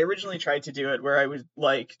longer. I originally tried to do it where I would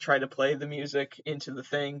like try to play the music into the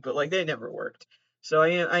thing, but like that never worked. So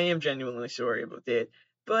I am genuinely sorry about that.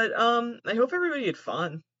 But I hope everybody had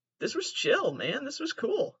fun. This was chill, man. This was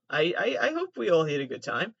cool. I hope we all had a good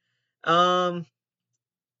time.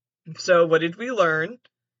 So what did we learn?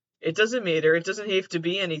 It doesn't matter. It doesn't have to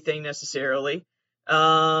be anything necessarily.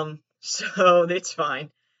 So that's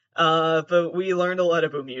fine. But we learned a lot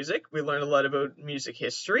about music. We learned a lot about music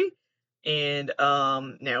history. And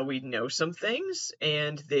now we know some things.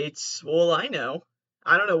 And that's all I know.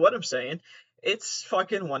 I don't know what I'm saying. It's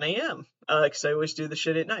fucking 1 a.m. Because I always do the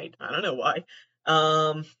shit at night. I don't know why.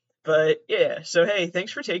 But yeah. So hey,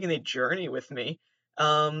 thanks for taking the journey with me.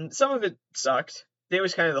 Some of it sucked. That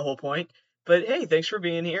was kind of the whole point. But hey, thanks for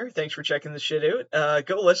being here. Thanks for checking the shit out.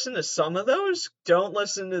 Go listen to some of those. Don't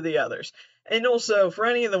listen to the others. And also, for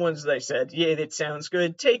any of the ones that I said, yeah, that sounds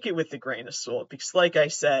good, take it with a grain of salt. Because like I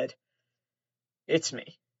said, it's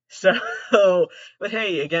me. So, but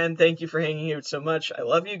hey, again, thank you for hanging out so much. I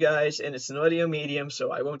love you guys, and it's an audio medium,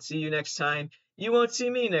 so I won't see you next time. You won't see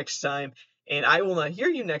me next time. And I will not hear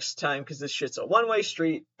you next time because this shit's a one-way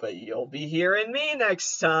street, but you'll be hearing me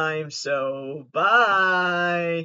next time. So, bye.